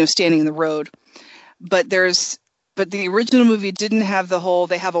the standing in the road. But the original movie didn't have the whole,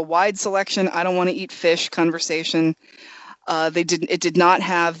 they have a wide selection, I don't want to eat fish conversation. It did not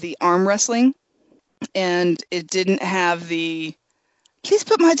have the arm wrestling, and it didn't have the please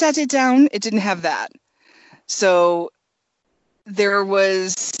put my daddy down. It didn't have that. So there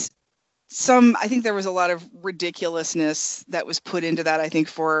was I think there was a lot of ridiculousness that was put into that, I think,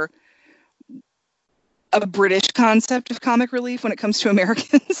 for a British concept of comic relief when it comes to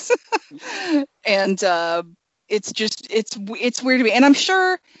Americans. And it's weird to me. And I'm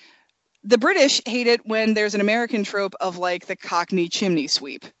sure The British hate it when there's an American trope of like the Cockney chimney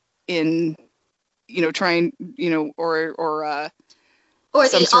sweep in, trying, or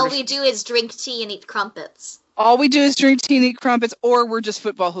all we do is drink tea and eat crumpets. All we do is drink tea and eat crumpets, or we're just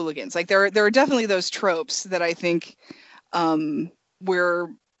football hooligans. Like there are definitely those tropes that I think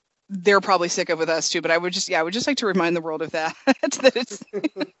they're probably sick of with us too. But I would just like to remind the world of that that it's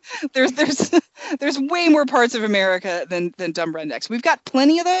there's way more parts of America than dumb rednecks. We've got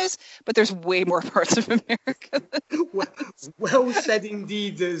plenty of those, but there's way more parts of America. Well said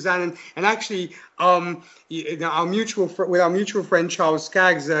indeed, Zan. And actually, with our mutual friend Charles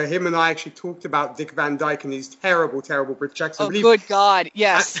Skaggs, him and I actually talked about Dick Van Dyke and his terrible British accent. Oh, good God!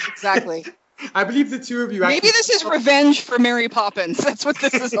 Yes, exactly. I believe the two of you maybe this is revenge for Mary Poppins. That's what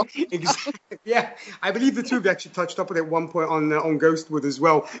this is all about. Exactly. Yeah, I believe the two of you actually touched up on it at one point on Ghostwood as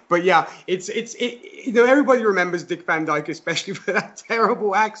well. But yeah, it's everybody remembers Dick Van Dyke, especially for that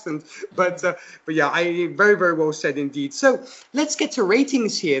terrible accent. But yeah, very, very well said indeed. So let's get to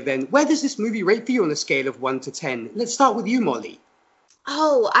ratings here then. Where does this movie rate for you on a scale of 1 to 10? Let's start with you, Molly.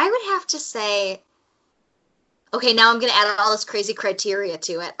 Oh, I would have to say. Okay, now I'm going to add all this crazy criteria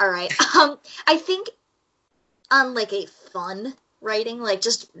to it. All right. I think on like a fun writing, like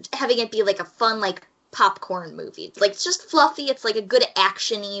just having it be like a fun, like popcorn movie. Like it's just fluffy. It's like a good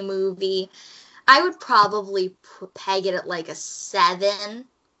action-y movie. I would probably peg it at like a 7.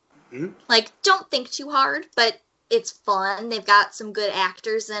 Mm-hmm. Like, don't think too hard, but it's fun. They've got some good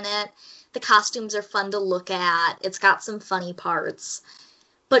actors in it. The costumes are fun to look at. It's got some funny parts.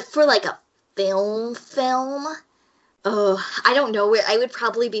 But for like a film, I don't know. I would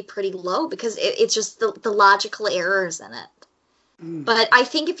probably be pretty low because it's just the logical errors in it. But I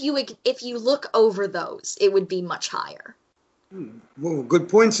think if you look over those, it would be much higher. Well, good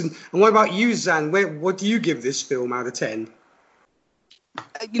points. And what about you, Zan? What do you give this film out of 10?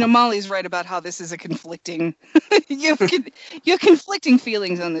 Molly's right about how this is a conflicting. you have conflicting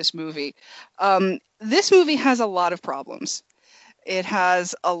feelings on this movie. This movie has a lot of problems. It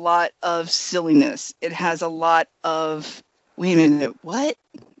has a lot of silliness. It has a lot of, wait a minute, what?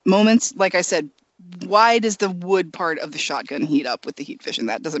 Moments. Like I said, why does the wood part of the shotgun heat up with the heat vision?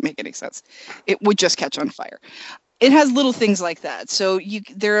 That doesn't make any sense. It would just catch on fire. It has little things like that. So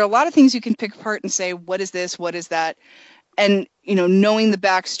there are a lot of things you can pick apart and say, what is this? What is that? And, knowing the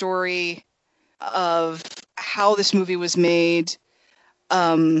backstory of how this movie was made,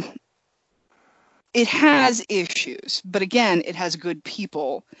 it has issues, but again, it has good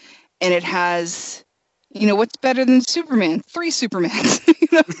people, and it has, what's better than Superman? 3 Supermans.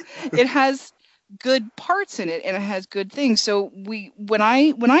 It has good parts in it, and it has good things. So when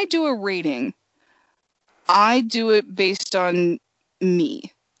I do a rating, I do it based on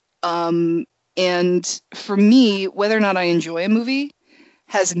me, and for me, whether or not I enjoy a movie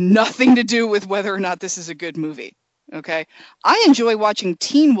has nothing to do with whether or not this is a good movie. Okay, I enjoy watching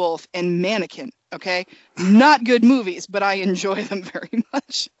Teen Wolf and Mannequin. Okay, not good movies, but I enjoy them very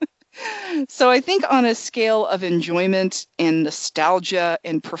much. So I think on a scale of enjoyment and nostalgia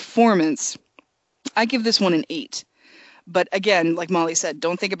and performance, I give this one an 8. But again, like Molly said,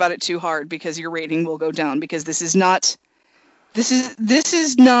 don't think about it too hard because your rating will go down, because this is not, like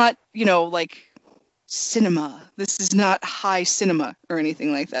cinema. This is not high cinema or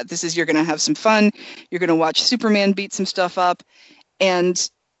anything like that. This is, you're going to have some fun. You're going to watch Superman beat some stuff up, and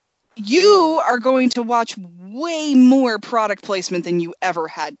you are going to watch way more product placement than you ever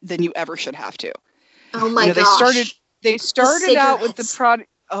should have to. Oh my gosh. They started out with the product.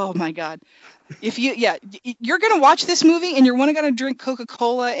 Oh my God. You're going to watch this movie and you're going to drink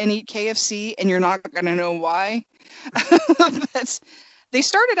Coca-Cola and eat KFC and you're not going to know why. They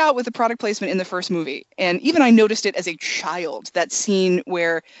started out with the product placement in the first movie. And even I noticed it as a child, that scene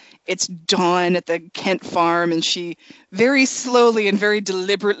where it's Dawn at the Kent farm and she very slowly and very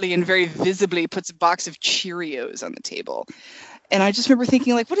deliberately and very visibly puts a box of Cheerios on the table. And I just remember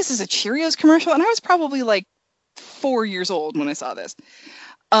thinking, like, what is this, a Cheerios commercial? And I was probably like 4 years old when I saw this.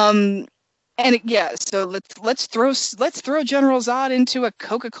 So let's throw General Zod into a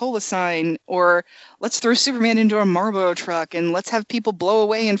Coca-Cola sign, or let's throw Superman into a Marlboro truck, and let's have people blow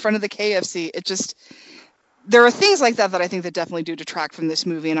away in front of the KFC. There are things like that I think that definitely do detract from this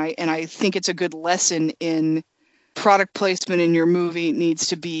movie, and I think it's a good lesson in product placement in your movie needs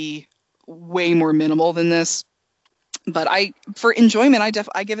to be way more minimal than this. But for enjoyment, I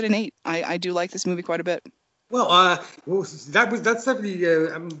give it an 8. I do like this movie quite a bit. Well, that's definitely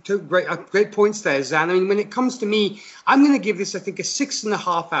two great points there, Zan. I mean, when it comes to me, I'm going to give this, I think, a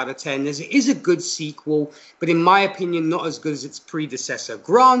 6.5 out of 10, as it is a good sequel, but in my opinion, not as good as its predecessor.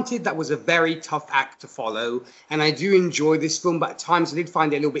 Granted, that was a very tough act to follow, and I do enjoy this film, but at times I did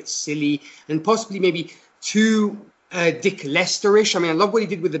find it a little bit silly and possibly maybe too Dick Lester-ish. I mean, I love what he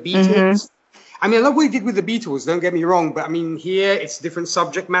did with the Beatles. Mm-hmm. I mean, I love what he did with the Beatles, don't get me wrong, but I mean, here it's a different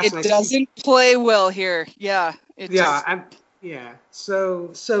subject matter. It doesn't play well here. Yeah. So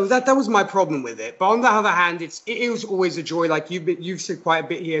that was my problem with it. But on the other hand, it was always a joy, like you've said quite a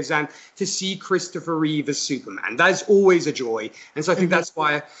bit here, Zan, to see Christopher Reeve as Superman. That is always a joy. And so I think that's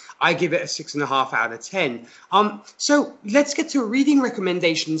why I give it a 6.5 out of 10. So let's get to reading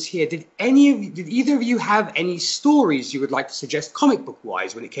recommendations here. Did either of you have any stories you would like to suggest comic book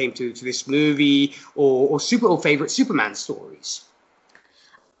wise when it came to this movie or favorite Superman stories?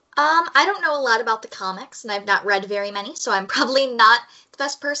 I don't know a lot about the comics, and I've not read very many, so I'm probably not the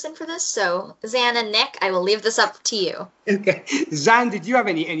best person for this. So, Zan and Nick, I will leave this up to you. Okay, Zan, did you have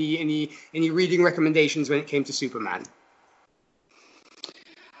any reading recommendations when it came to Superman?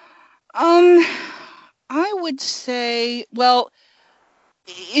 I would say, well,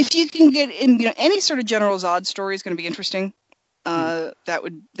 if you can get in, any sort of General Zod story is going to be interesting. That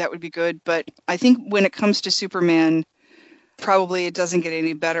would be good. But I think when it comes to Superman, probably it doesn't get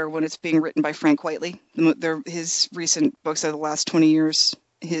any better when it's being written by Frank Whiteley. His recent books of the last 20 years,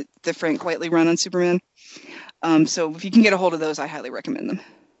 the Frank Whiteley run on Superman. So if you can get a hold of those, I highly recommend them.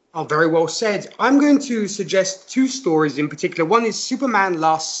 Oh, very well said. I'm going to suggest two stories in particular. One is Superman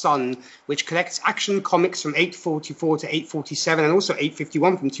Last Son, which collects Action Comics from 844 to 847 and also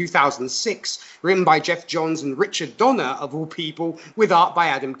 851 from 2006, written by Jeff Johns and Richard Donner, of all people, with art by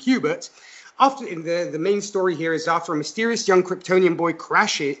Adam Kubert. The main story here is after a mysterious young Kryptonian boy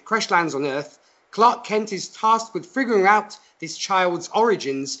crash lands on Earth, Clark Kent is tasked with figuring out this child's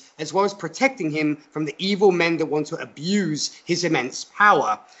origins, as well as protecting him from the evil men that want to abuse his immense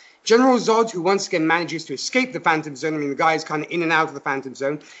power. General Zod, who once again manages to escape the Phantom Zone, I mean, the guy is kind of in and out of the Phantom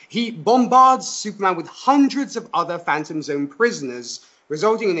Zone, he bombards Superman with hundreds of other Phantom Zone prisoners,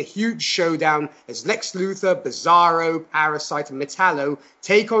 resulting in a huge showdown as Lex Luthor, Bizarro, Parasite, and Metallo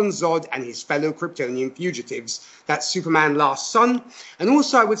take on Zod and his fellow Kryptonian fugitives. That's Superman Last Son. And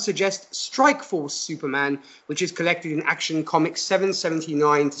also I would suggest Strike Force Superman, which is collected in Action Comics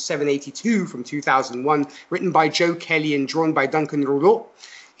 779 to 782 from 2001, written by Joe Kelly and drawn by Duncan Rouleau.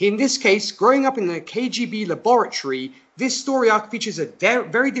 In this case, growing up in the KGB laboratory, this story arc features a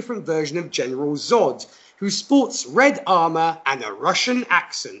very different version of General Zod, who sports red armor and a Russian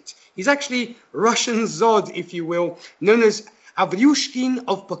accent. He's actually Russian Zod, if you will, known as Avryushkin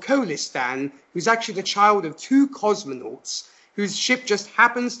of Pokolistan, who's actually the child of two cosmonauts, whose ship just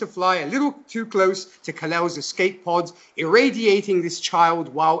happens to fly a little too close to Kal-El's escape pod, irradiating this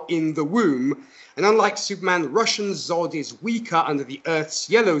child while in the womb. And unlike Superman, Russian Zod is weaker under the Earth's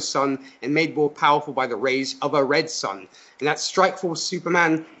yellow sun and made more powerful by the rays of a red sun. And that's Strike Force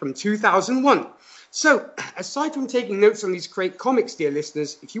Superman from 2001. So, aside from taking notes on these great comics, dear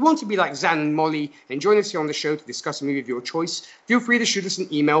listeners, if you want to be like Zan and Molly and join us here on the show to discuss a movie of your choice, feel free to shoot us an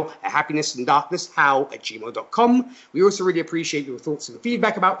email at happinessanddarknesshow@gmail.com. We also really appreciate your thoughts and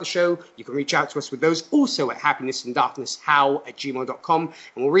feedback about the show. You can reach out to us with those also at happinessanddarknesshow@gmail.com,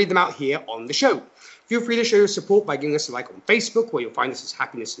 and we'll read them out here on the show. Feel free to show your support by giving us a like on Facebook, where you'll find us as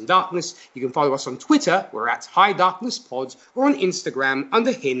Happiness and Darkness. You can follow us on Twitter, we're at High Darkness Pod, or on Instagram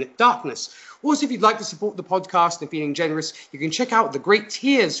under Hin Darkness. Also, if you'd like to support the podcast and feeling generous, you can check out the great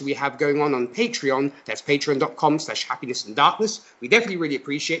tiers we have going on Patreon. That's patreon.com/happinessanddarkness. We definitely really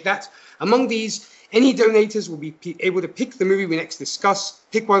appreciate that. Among these, any donators will be able to pick the movie we next discuss,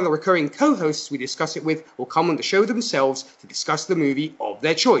 pick one of the recurring co-hosts we discuss it with, or come on the show themselves to discuss the movie of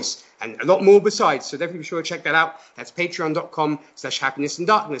their choice. And a lot more besides, so definitely be sure to check that out. That's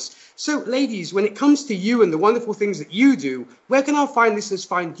patreon.com/happinessanddarkness. So, ladies, when it comes to you and the wonderful things that you do, where can our fine listeners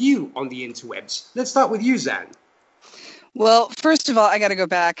find you on the interwebs? Let's start with you, Zan. Well, first of all, I got to go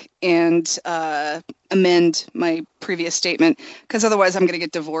back and amend my previous statement, because otherwise I'm going to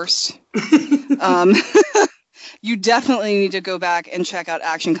get divorced. You definitely need to go back and check out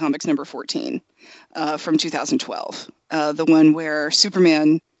Action Comics number 14 from 2012, the one where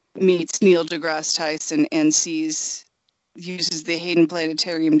Superman meets Neil deGrasse Tyson and uses the Hayden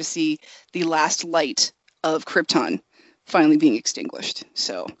Planetarium to see the last light of Krypton finally being extinguished.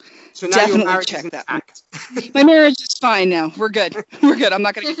 So now definitely check that. My marriage is fine now. We're good. I'm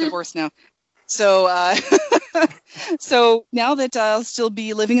not going to get divorced now. So, so now that I'll still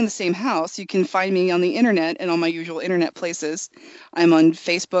be living in the same house, you can find me on the internet and all my usual internet places. I'm on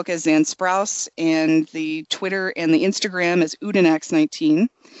Facebook as Zan Sprouse, and the Twitter and the Instagram as Udinax19.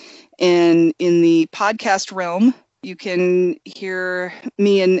 And in the podcast realm, you can hear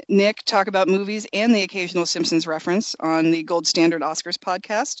me and Nick talk about movies and the occasional Simpsons reference on the Gold Standard Oscars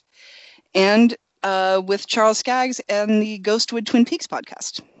podcast, and with Charles Skaggs and the Ghostwood Twin Peaks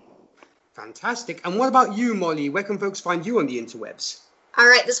podcast. Fantastic. And what about you, Molly? Where can folks find you on the interwebs? All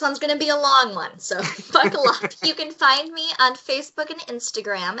right, this one's going to be a long one, so buckle up. You can find me on Facebook and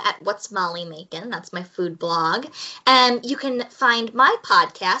Instagram at What's Molly Makin'. That's my food blog. And you can find my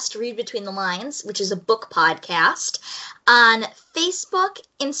podcast, Read Between the Lines, which is a book podcast, on Facebook,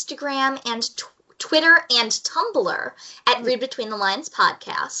 Instagram, and Twitter and Tumblr at Read Between the Lines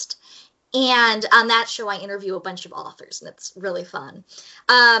podcast. And on that show, I interview a bunch of authors, and it's really fun.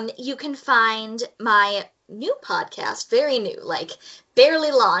 You can find my new podcast, very new, like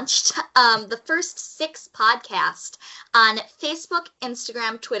barely launched, the First Six podcast on Facebook,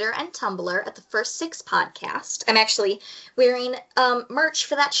 Instagram, Twitter, and Tumblr at the First Six podcast. I'm actually wearing merch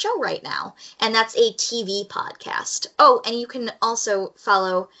for that show right now, and that's a TV podcast. Oh, and you can also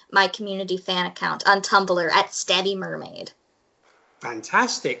follow my community fan account on Tumblr at Stabby Mermaid.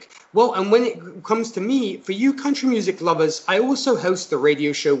 Fantastic. Well, and when it comes to me, for you country music lovers, I also host the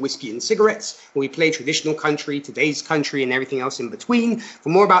radio show Whiskey and Cigarettes, where we play traditional country, today's country, and everything else in between. For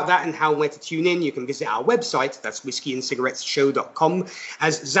more about that and how and where to tune in, you can visit our website. That's whiskeyandcigarettesshow.com.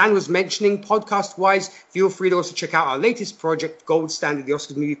 As Zan was mentioning, podcast-wise, feel free to also check out our latest project, Gold Standard, the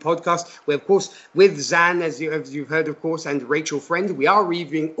Oscars Movie Podcast, where, of course, with Zan, as you've heard, of course, and Rachel Friend, we are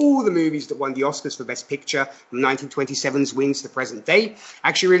reviewing all the movies that won the Oscars for Best Picture from 1927's Wings to the present day.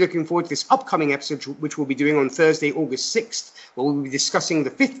 Actually, really looking forward to this upcoming episode, which we'll be doing on Thursday, August 6th, where we'll be discussing the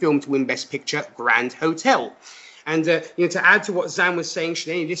fifth film to win Best Picture, Grand Hotel. And, to add to what Zan was saying,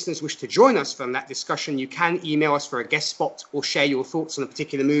 should any listeners wish to join us from that discussion, you can email us for a guest spot or share your thoughts on a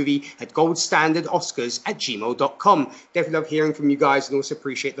particular movie at goldstandardoscars@gmail.com. Definitely love hearing from you guys, and also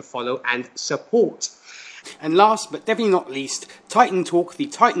appreciate the follow and support. And last but definitely not least, Titan Talk, the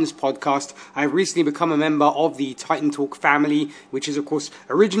Titans podcast. I've recently become a member of the Titan Talk family, which is, of course,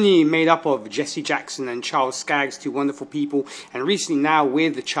 originally made up of Jesse Jackson and Charles Skaggs, two wonderful people. And recently now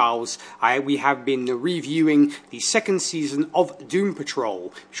with Charles, we have been reviewing the second season of Doom Patrol.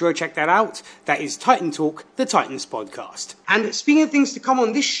 Be sure to check that out. That is Titan Talk, the Titans podcast. And speaking of things to come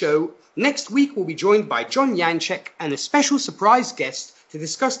on this show, next week we'll be joined by John Yanchek and a special surprise guest to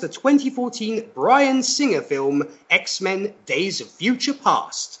discuss the 2014 Bryan Singer film, X-Men Days of Future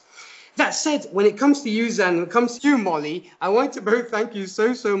Past. That said, when it comes to you, Zan, when it comes to you, Molly, I want to both thank you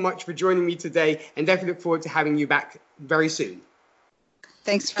so much for joining me today, and definitely look forward to having you back very soon.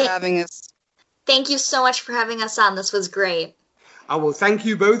 Thanks for having us. Thank you so much for having us on. This was great. I will thank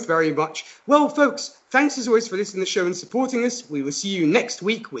you both very much. Well, folks, thanks as always for listening to the show and supporting us. We will see you next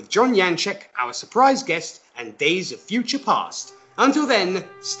week with John Yanchek, our surprise guest, and Days of Future Past. Until then,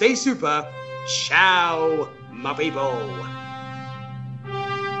 stay super. Ciao, my people.